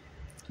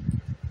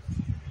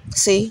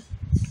 See?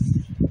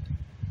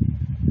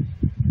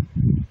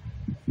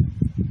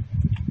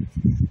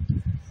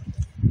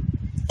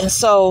 And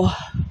so,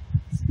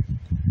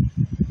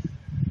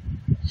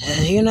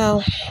 you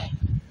know,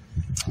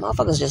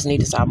 motherfuckers just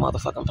need to stop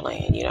motherfucking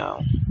playing, you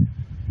know.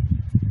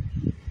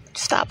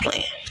 Stop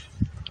playing.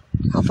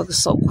 Motherfuckers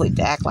so quick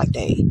to act like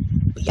they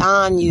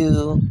beyond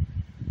you,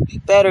 be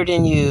better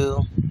than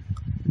you,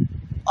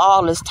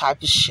 all this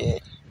type of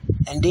shit.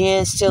 And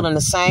then still in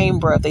the same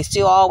breath, they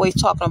still always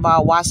talking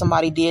about why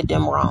somebody did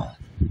them wrong.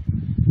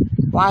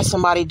 Why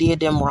somebody did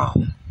them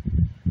wrong.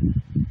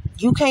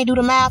 You can't do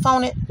the math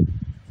on it?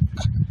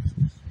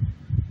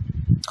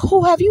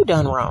 Who have you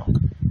done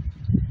wrong?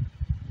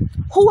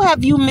 Who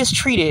have you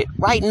mistreated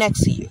right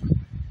next to you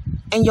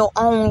in your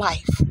own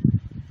life?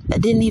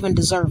 that didn't even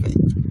deserve it?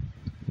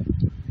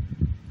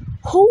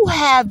 Who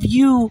have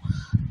you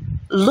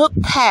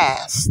looked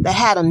past that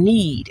had a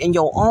need in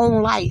your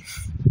own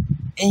life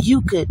and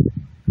you could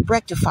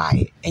rectify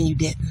it and you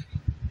didn't?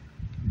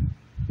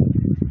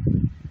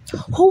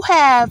 Who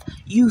have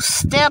you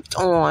stepped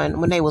on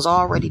when they was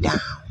already down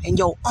in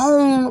your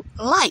own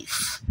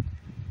life?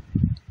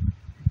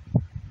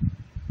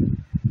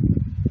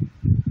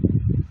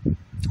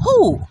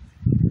 Who?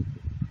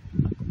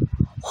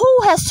 Who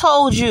has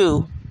told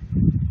you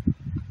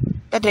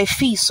that their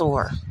feet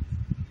sore?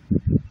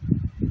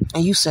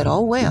 And you said,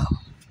 oh well.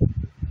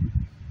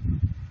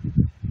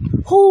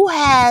 Who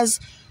has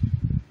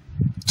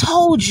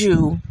told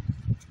you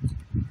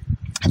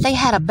that they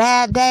had a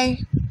bad day?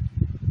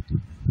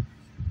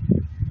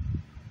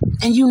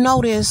 And you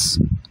notice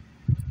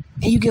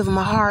and you give them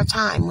a hard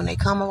time when they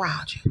come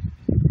around you.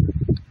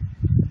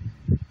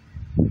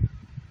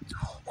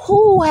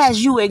 Who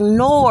has you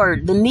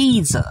ignored the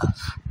needs of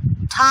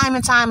time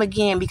and time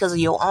again because of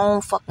your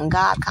own fucking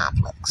God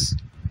complex?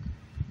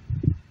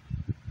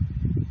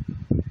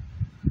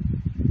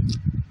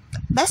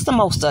 That's the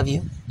most of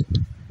you.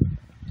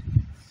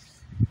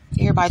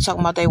 Everybody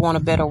talking about they want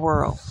a better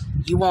world.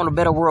 You want a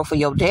better world for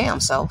your damn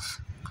self.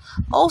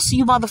 Most of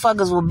you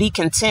motherfuckers will be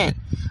content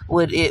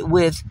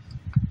with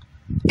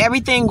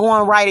everything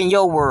going right in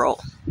your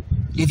world.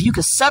 If you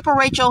could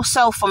separate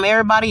yourself from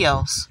everybody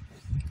else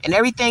and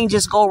everything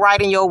just go right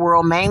in your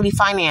world, mainly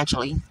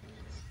financially,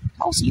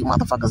 most of you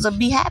motherfuckers would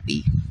be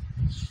happy.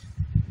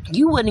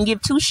 You wouldn't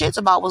give two shits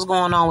about what's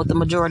going on with the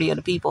majority of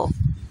the people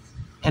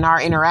and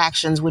our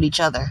interactions with each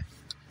other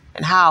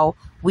and how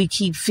we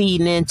keep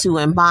feeding into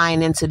and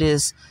buying into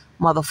this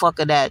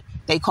motherfucker that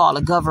they call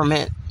a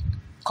government,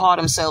 call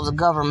themselves a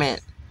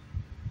government,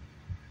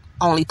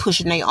 only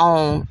pushing their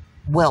own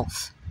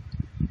wealth.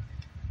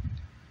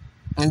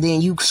 And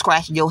then you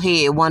scratching your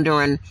head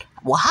wondering,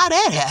 well, how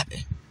that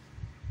happened?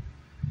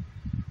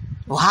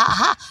 Well,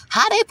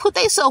 how they put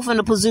themselves in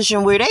a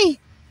position where they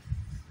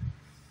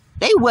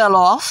well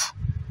off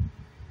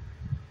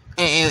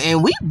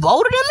and we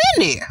voted them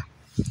in there.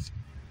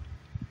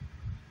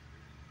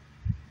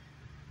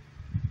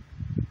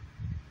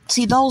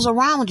 See, those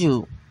around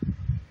you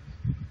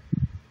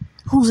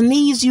whose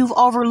needs you've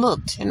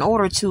overlooked in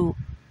order to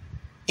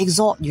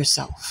exalt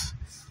yourself.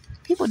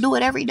 People do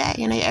it every day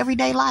in their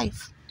everyday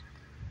life.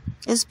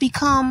 It's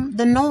become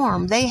the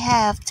norm. They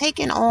have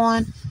taken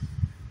on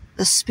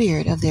the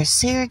spirit of their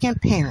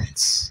surrogate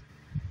parents,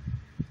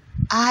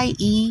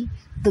 i.e.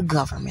 the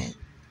government.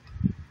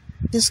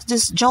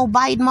 This Joe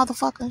Biden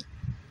motherfucker,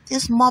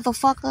 this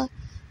motherfucker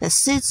that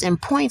sits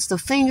and points the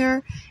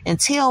finger and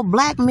tell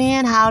black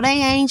men how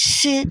they ain't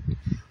shit,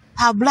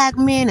 how black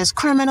men is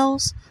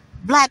criminals,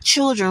 black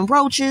children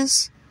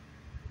roaches.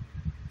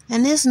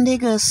 And this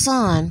nigga's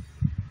son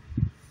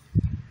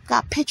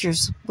got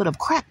pictures with a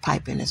crack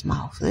pipe in his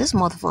mouth. This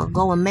motherfucker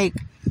go and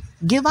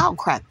give out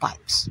crack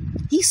pipes.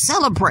 He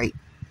celebrate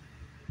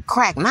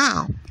crack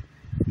now.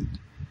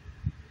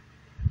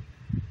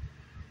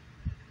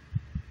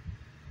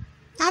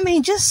 I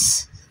mean,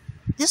 just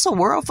a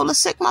world full of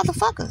sick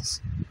motherfuckers.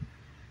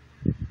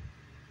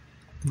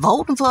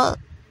 Voting for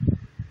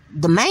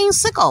the main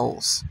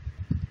sickos.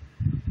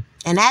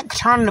 And that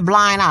turning the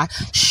blind eye.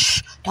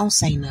 Shh, don't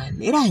say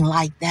nothing. It ain't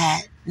like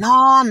that.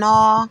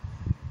 No.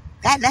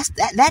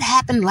 That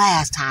happened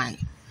last time.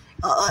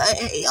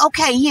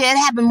 Okay, yeah, it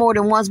happened more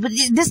than once, but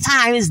this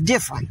time it's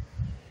different.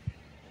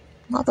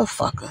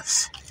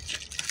 Motherfuckers.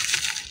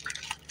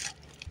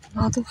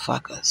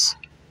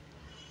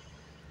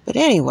 But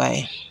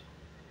anyway,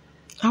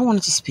 I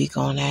wanted to speak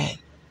on that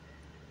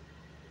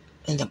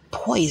and the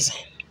poison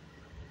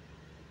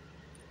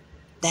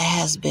that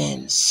has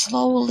been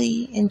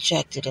slowly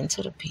injected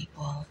into the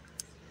people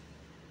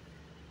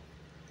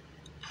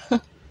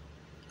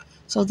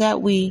so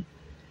that we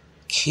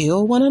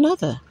kill one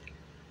another.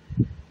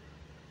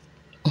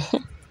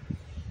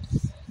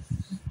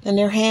 And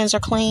their hands are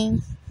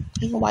clean.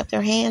 You can wipe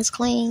their hands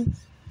clean.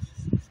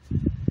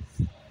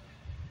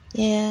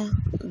 Yeah,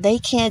 they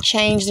can't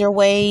change their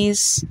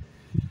ways.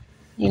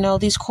 You know,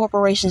 these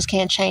corporations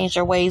can't change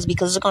their ways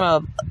because it's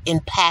going to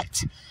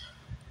impact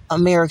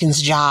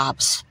Americans'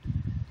 jobs.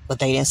 But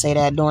they didn't say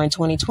that during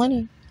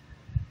 2020.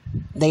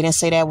 They didn't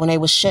say that when they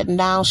was shutting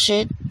down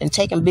shit and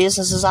taking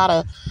businesses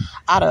out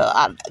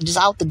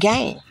the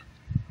game.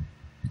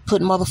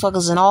 Putting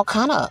motherfuckers in all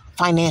kind of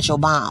financial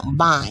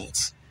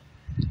binds.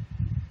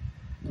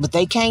 But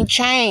they can't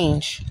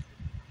change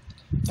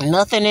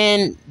nothing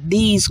in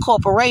these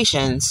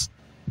corporations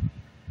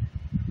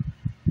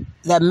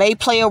that may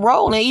play a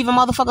role in even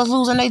motherfuckers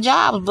losing their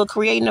jobs, but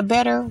creating a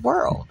better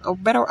world, a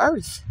better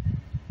earth.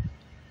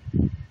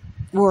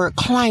 Where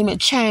climate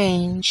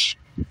change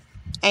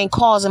ain't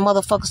causing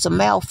motherfuckers to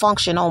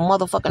malfunction on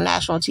motherfucking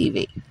national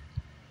TV.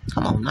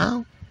 Come on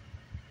now.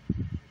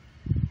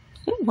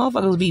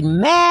 Motherfuckers be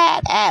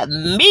mad at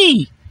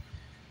me.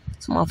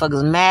 Some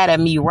motherfuckers mad at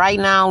me right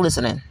now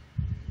listening.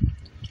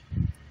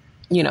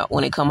 You know,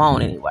 when it come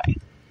on anyway.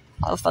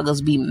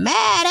 Motherfuckers be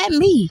mad at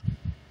me.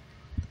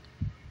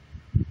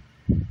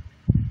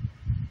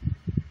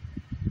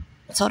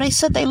 So they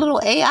set their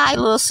little AI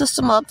little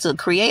system up to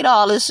create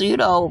all this,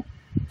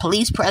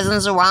 police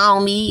presence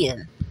around me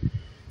and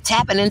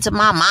tapping into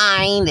my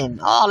mind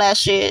and all that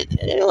shit.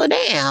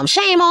 Damn,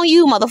 shame on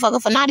you,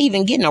 motherfucker, for not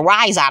even getting a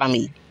rise out of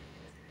me.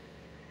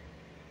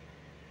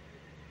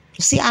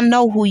 See, I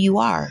know who you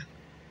are.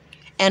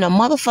 And a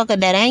motherfucker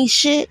that ain't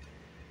shit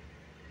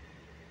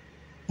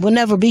will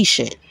never be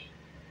shit.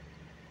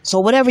 So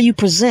whatever you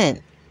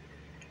present,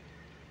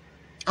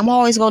 I'm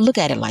always going to look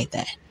at it like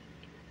that.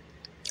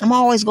 I'm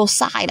always going to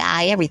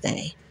side-eye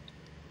everything.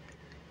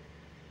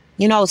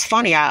 It's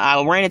funny.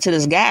 I ran into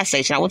this gas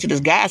station. I went to this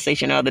gas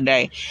station the other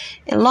day.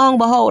 And lo and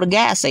behold, a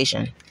gas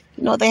station.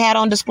 You know what they had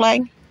on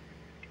display?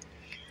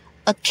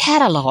 A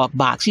catalog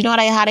box. You know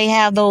how they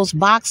have those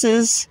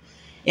boxes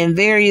in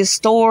various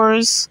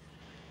stores?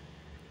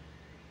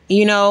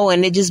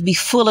 And it just be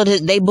full of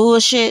they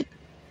bullshit.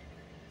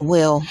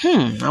 Well,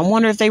 I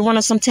wonder if they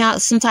running some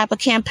type of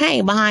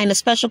campaign behind the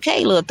Special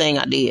K little thing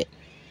I did.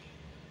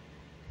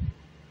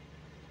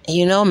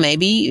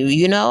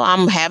 Maybe,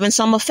 I'm having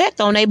some effect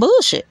on their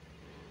bullshit.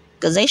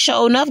 Because they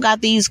sure enough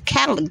got these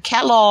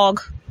catalog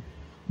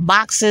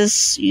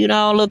boxes,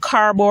 little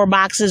cardboard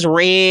boxes,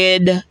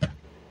 red.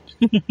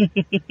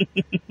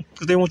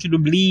 Because they want you to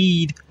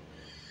bleed.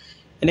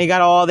 And they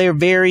got all their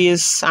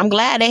various. I'm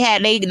glad they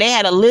had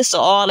a list of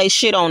all their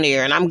shit on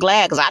there. And I'm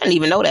glad because I didn't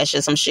even know that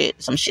shit. Some shit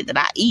that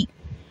I eat.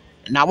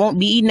 And I won't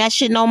be eating that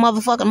shit no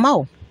motherfucking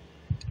more.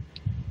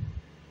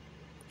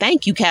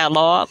 Thank you,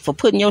 catalog, for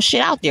putting your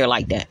shit out there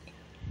like that.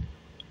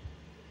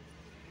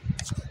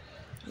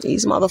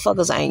 These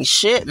motherfuckers ain't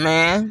shit,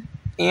 man.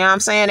 You know what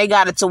I'm saying? They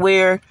got it to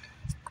where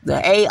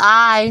the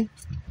AI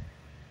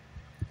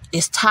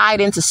is tied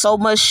into so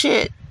much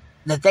shit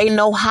that they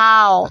know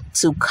how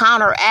to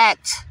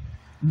counteract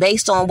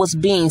based on what's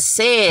being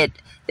said.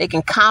 They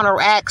can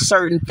counteract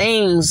certain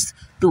things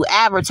through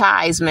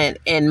advertisement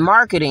and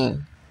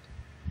marketing.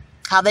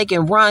 How they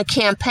can run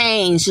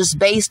campaigns just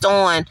based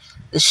on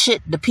the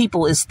shit the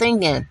people is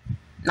thinking.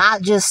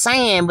 Not just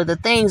saying, but the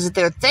things that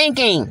they're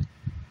thinking.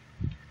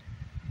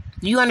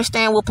 Do you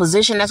understand what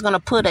position that's going to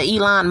put a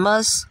Elon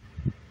Musk?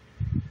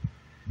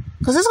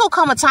 Because there's going to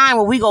come a time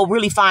where we go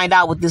really find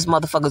out what this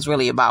motherfucker's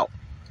really about.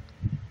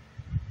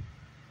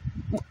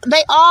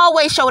 They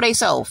always show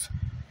themselves.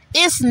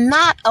 It's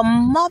not a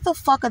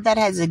motherfucker that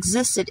has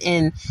existed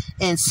and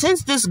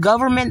since this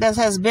government that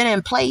has been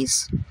in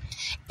place.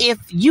 If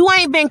you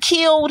ain't been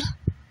killed,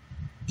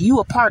 you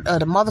a part of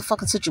the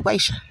motherfucking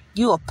situation.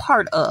 You a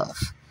part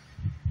of.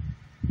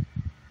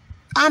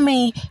 I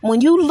mean,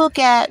 when you look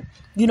at,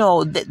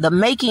 the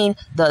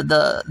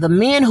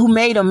men who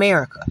made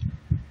America,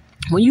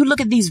 when you look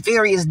at these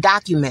various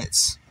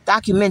documentaries,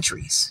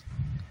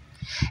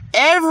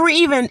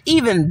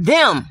 even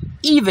them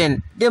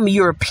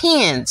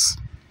Europeans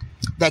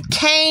that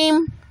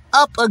came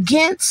up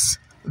against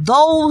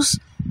those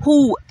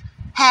who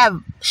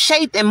have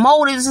shaped and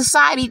molded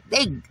society,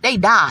 they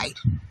died.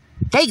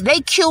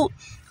 They killed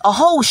a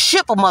whole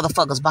ship of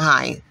motherfuckers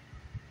behind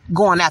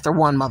going after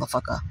one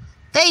motherfucker.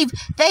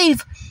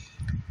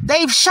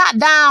 They've shot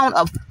down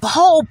a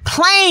whole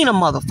plane of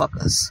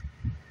motherfuckers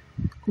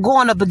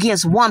going up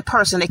against one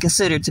person they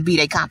consider to be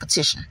their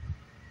competition.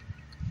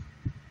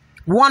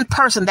 One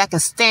person that can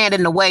stand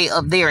in the way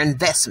of their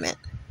investment.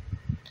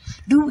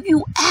 Do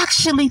you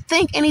actually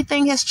think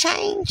anything has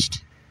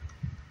changed?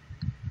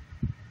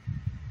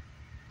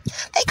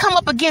 They come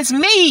up against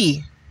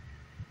me.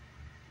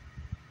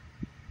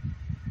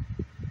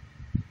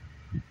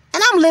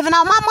 And I'm living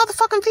out my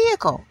motherfucking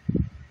vehicle.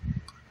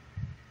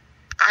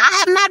 I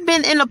have not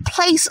been in a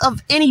place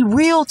of any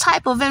real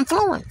type of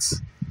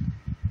influence.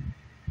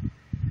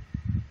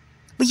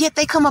 But yet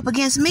they come up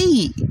against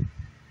me.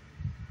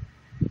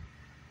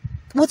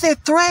 With their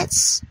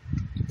threats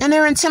and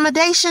their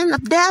intimidation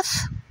of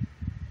death.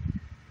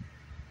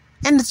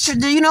 And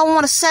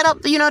want to set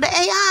up, the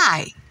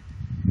AI.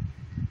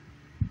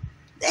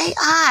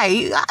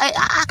 AI,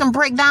 I can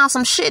break down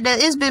some shit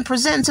that has been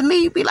presented to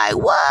me. Be like,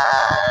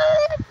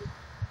 what?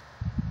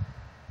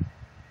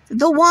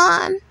 The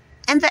one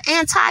and the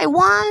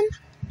anti-one?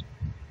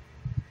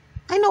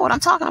 They know what I'm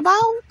talking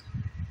about.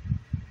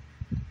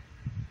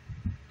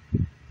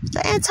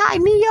 The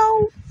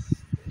anti-Neo.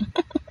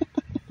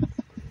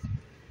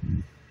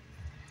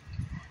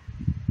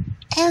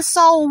 And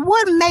so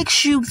what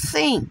makes you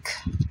think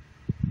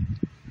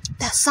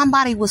that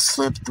somebody would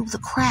slip through the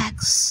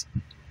cracks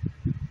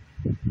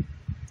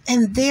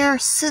in their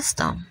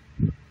system?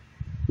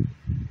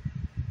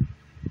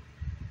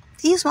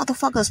 These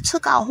motherfuckers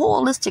took out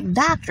holistic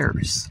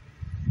doctors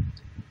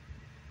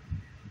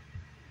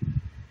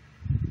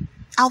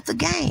out the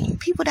game.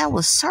 People that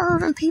was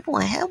serving people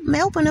and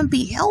helping them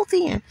be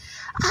healthy and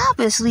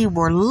obviously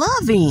were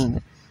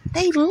loving.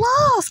 They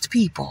loved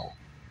people.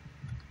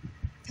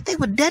 They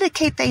would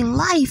dedicate their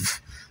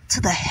life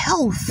to the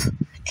health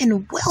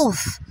and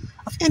wealth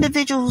of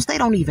individuals they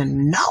don't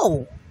even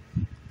know.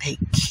 They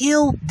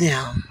killed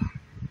them.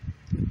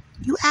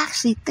 You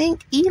actually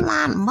think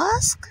Elon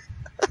Musk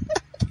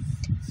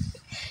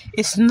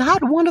is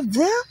not one of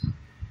them?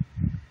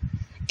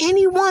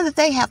 anyone that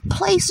they have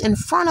placed in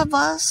front of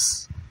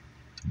us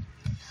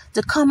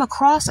to come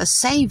across as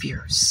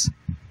saviors,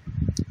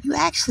 you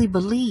actually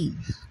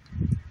believe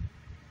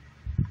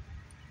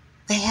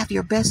they have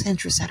your best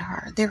interests at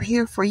heart. They're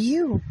here for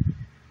you.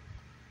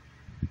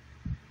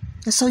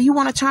 And so you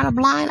want to turn a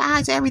blind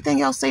eye to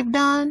everything else they've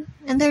done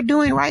and they're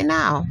doing right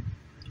now.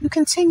 You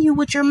continue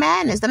with your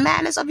madness, the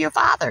madness of your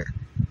father,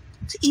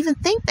 to even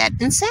think that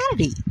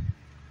insanity.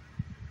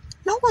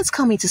 No one's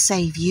coming to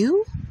save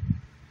you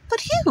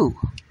but you.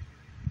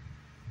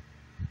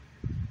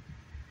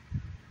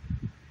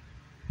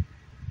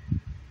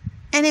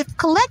 And if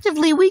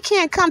collectively we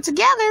can't come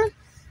together,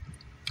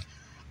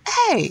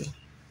 hey,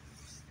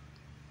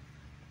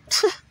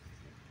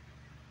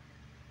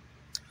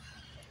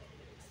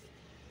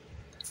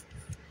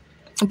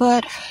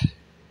 but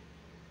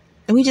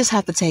we just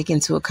have to take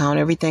into account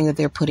everything that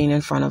they're putting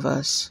in front of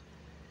us.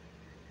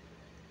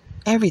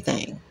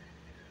 Everything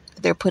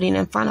that they're putting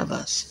in front of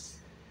us.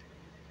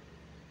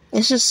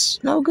 It's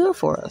just no good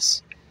for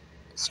us.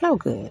 It's no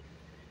good.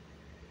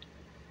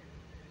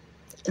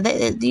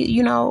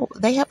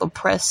 They have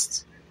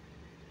oppressed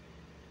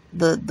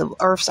the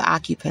Earth's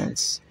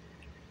occupants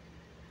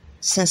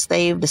since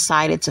they've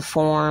decided to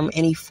form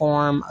any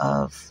form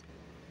of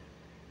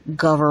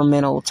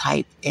governmental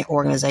type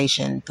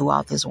organization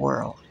throughout this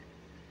world.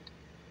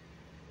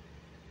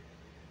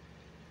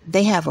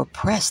 They have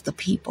oppressed the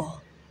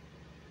people.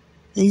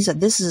 These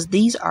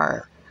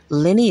are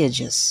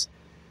lineages.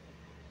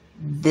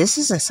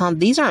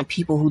 These aren't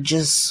people who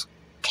just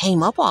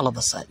came up all of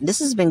a sudden. This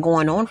has been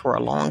going on for a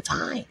long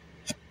time.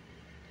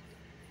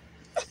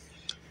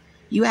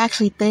 You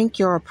actually think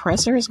your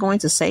oppressor is going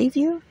to save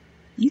you?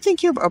 You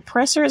think your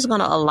oppressor is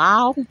going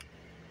to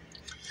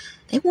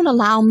they won't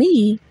allow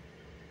me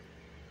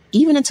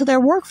even into their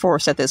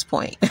workforce at this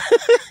point.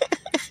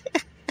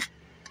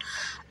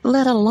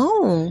 Let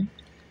alone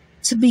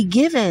to be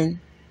given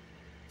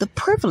the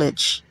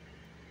privilege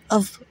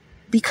of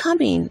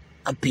becoming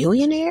a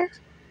billionaire,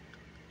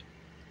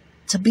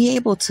 to be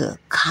able to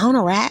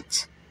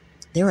counteract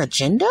their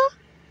agenda?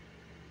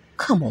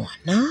 Come on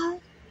now.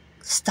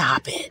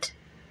 Stop it.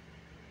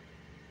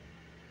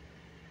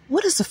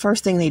 What is the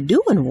first thing they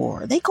do in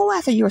war? They go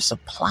after your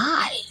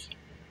supply.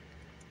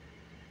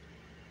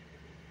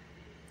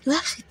 You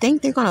actually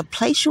think they're going to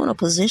place you in a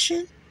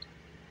position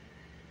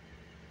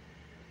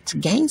to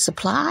gain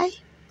supply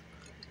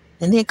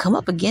and then come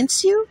up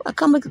against you or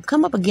come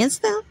up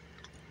against them?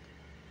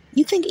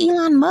 You think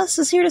Elon Musk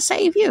is here to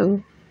save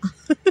you?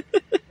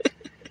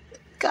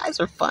 Guys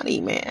are funny,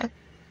 man.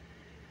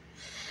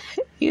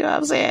 You know what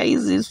I'm saying?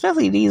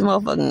 Especially these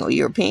motherfucking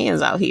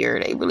Europeans out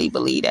here. They really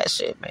believe that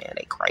shit, man.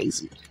 They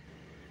crazy.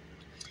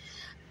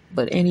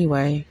 But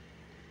anyway,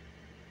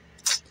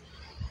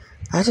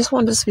 I just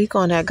wanted to speak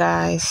on that,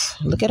 guys.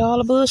 Look at all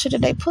the bullshit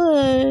that they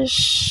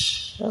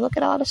push. Look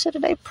at all the shit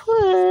that they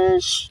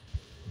push.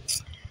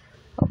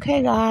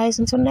 Okay, guys.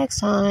 Until next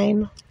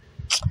time,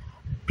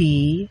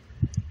 be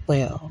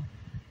well.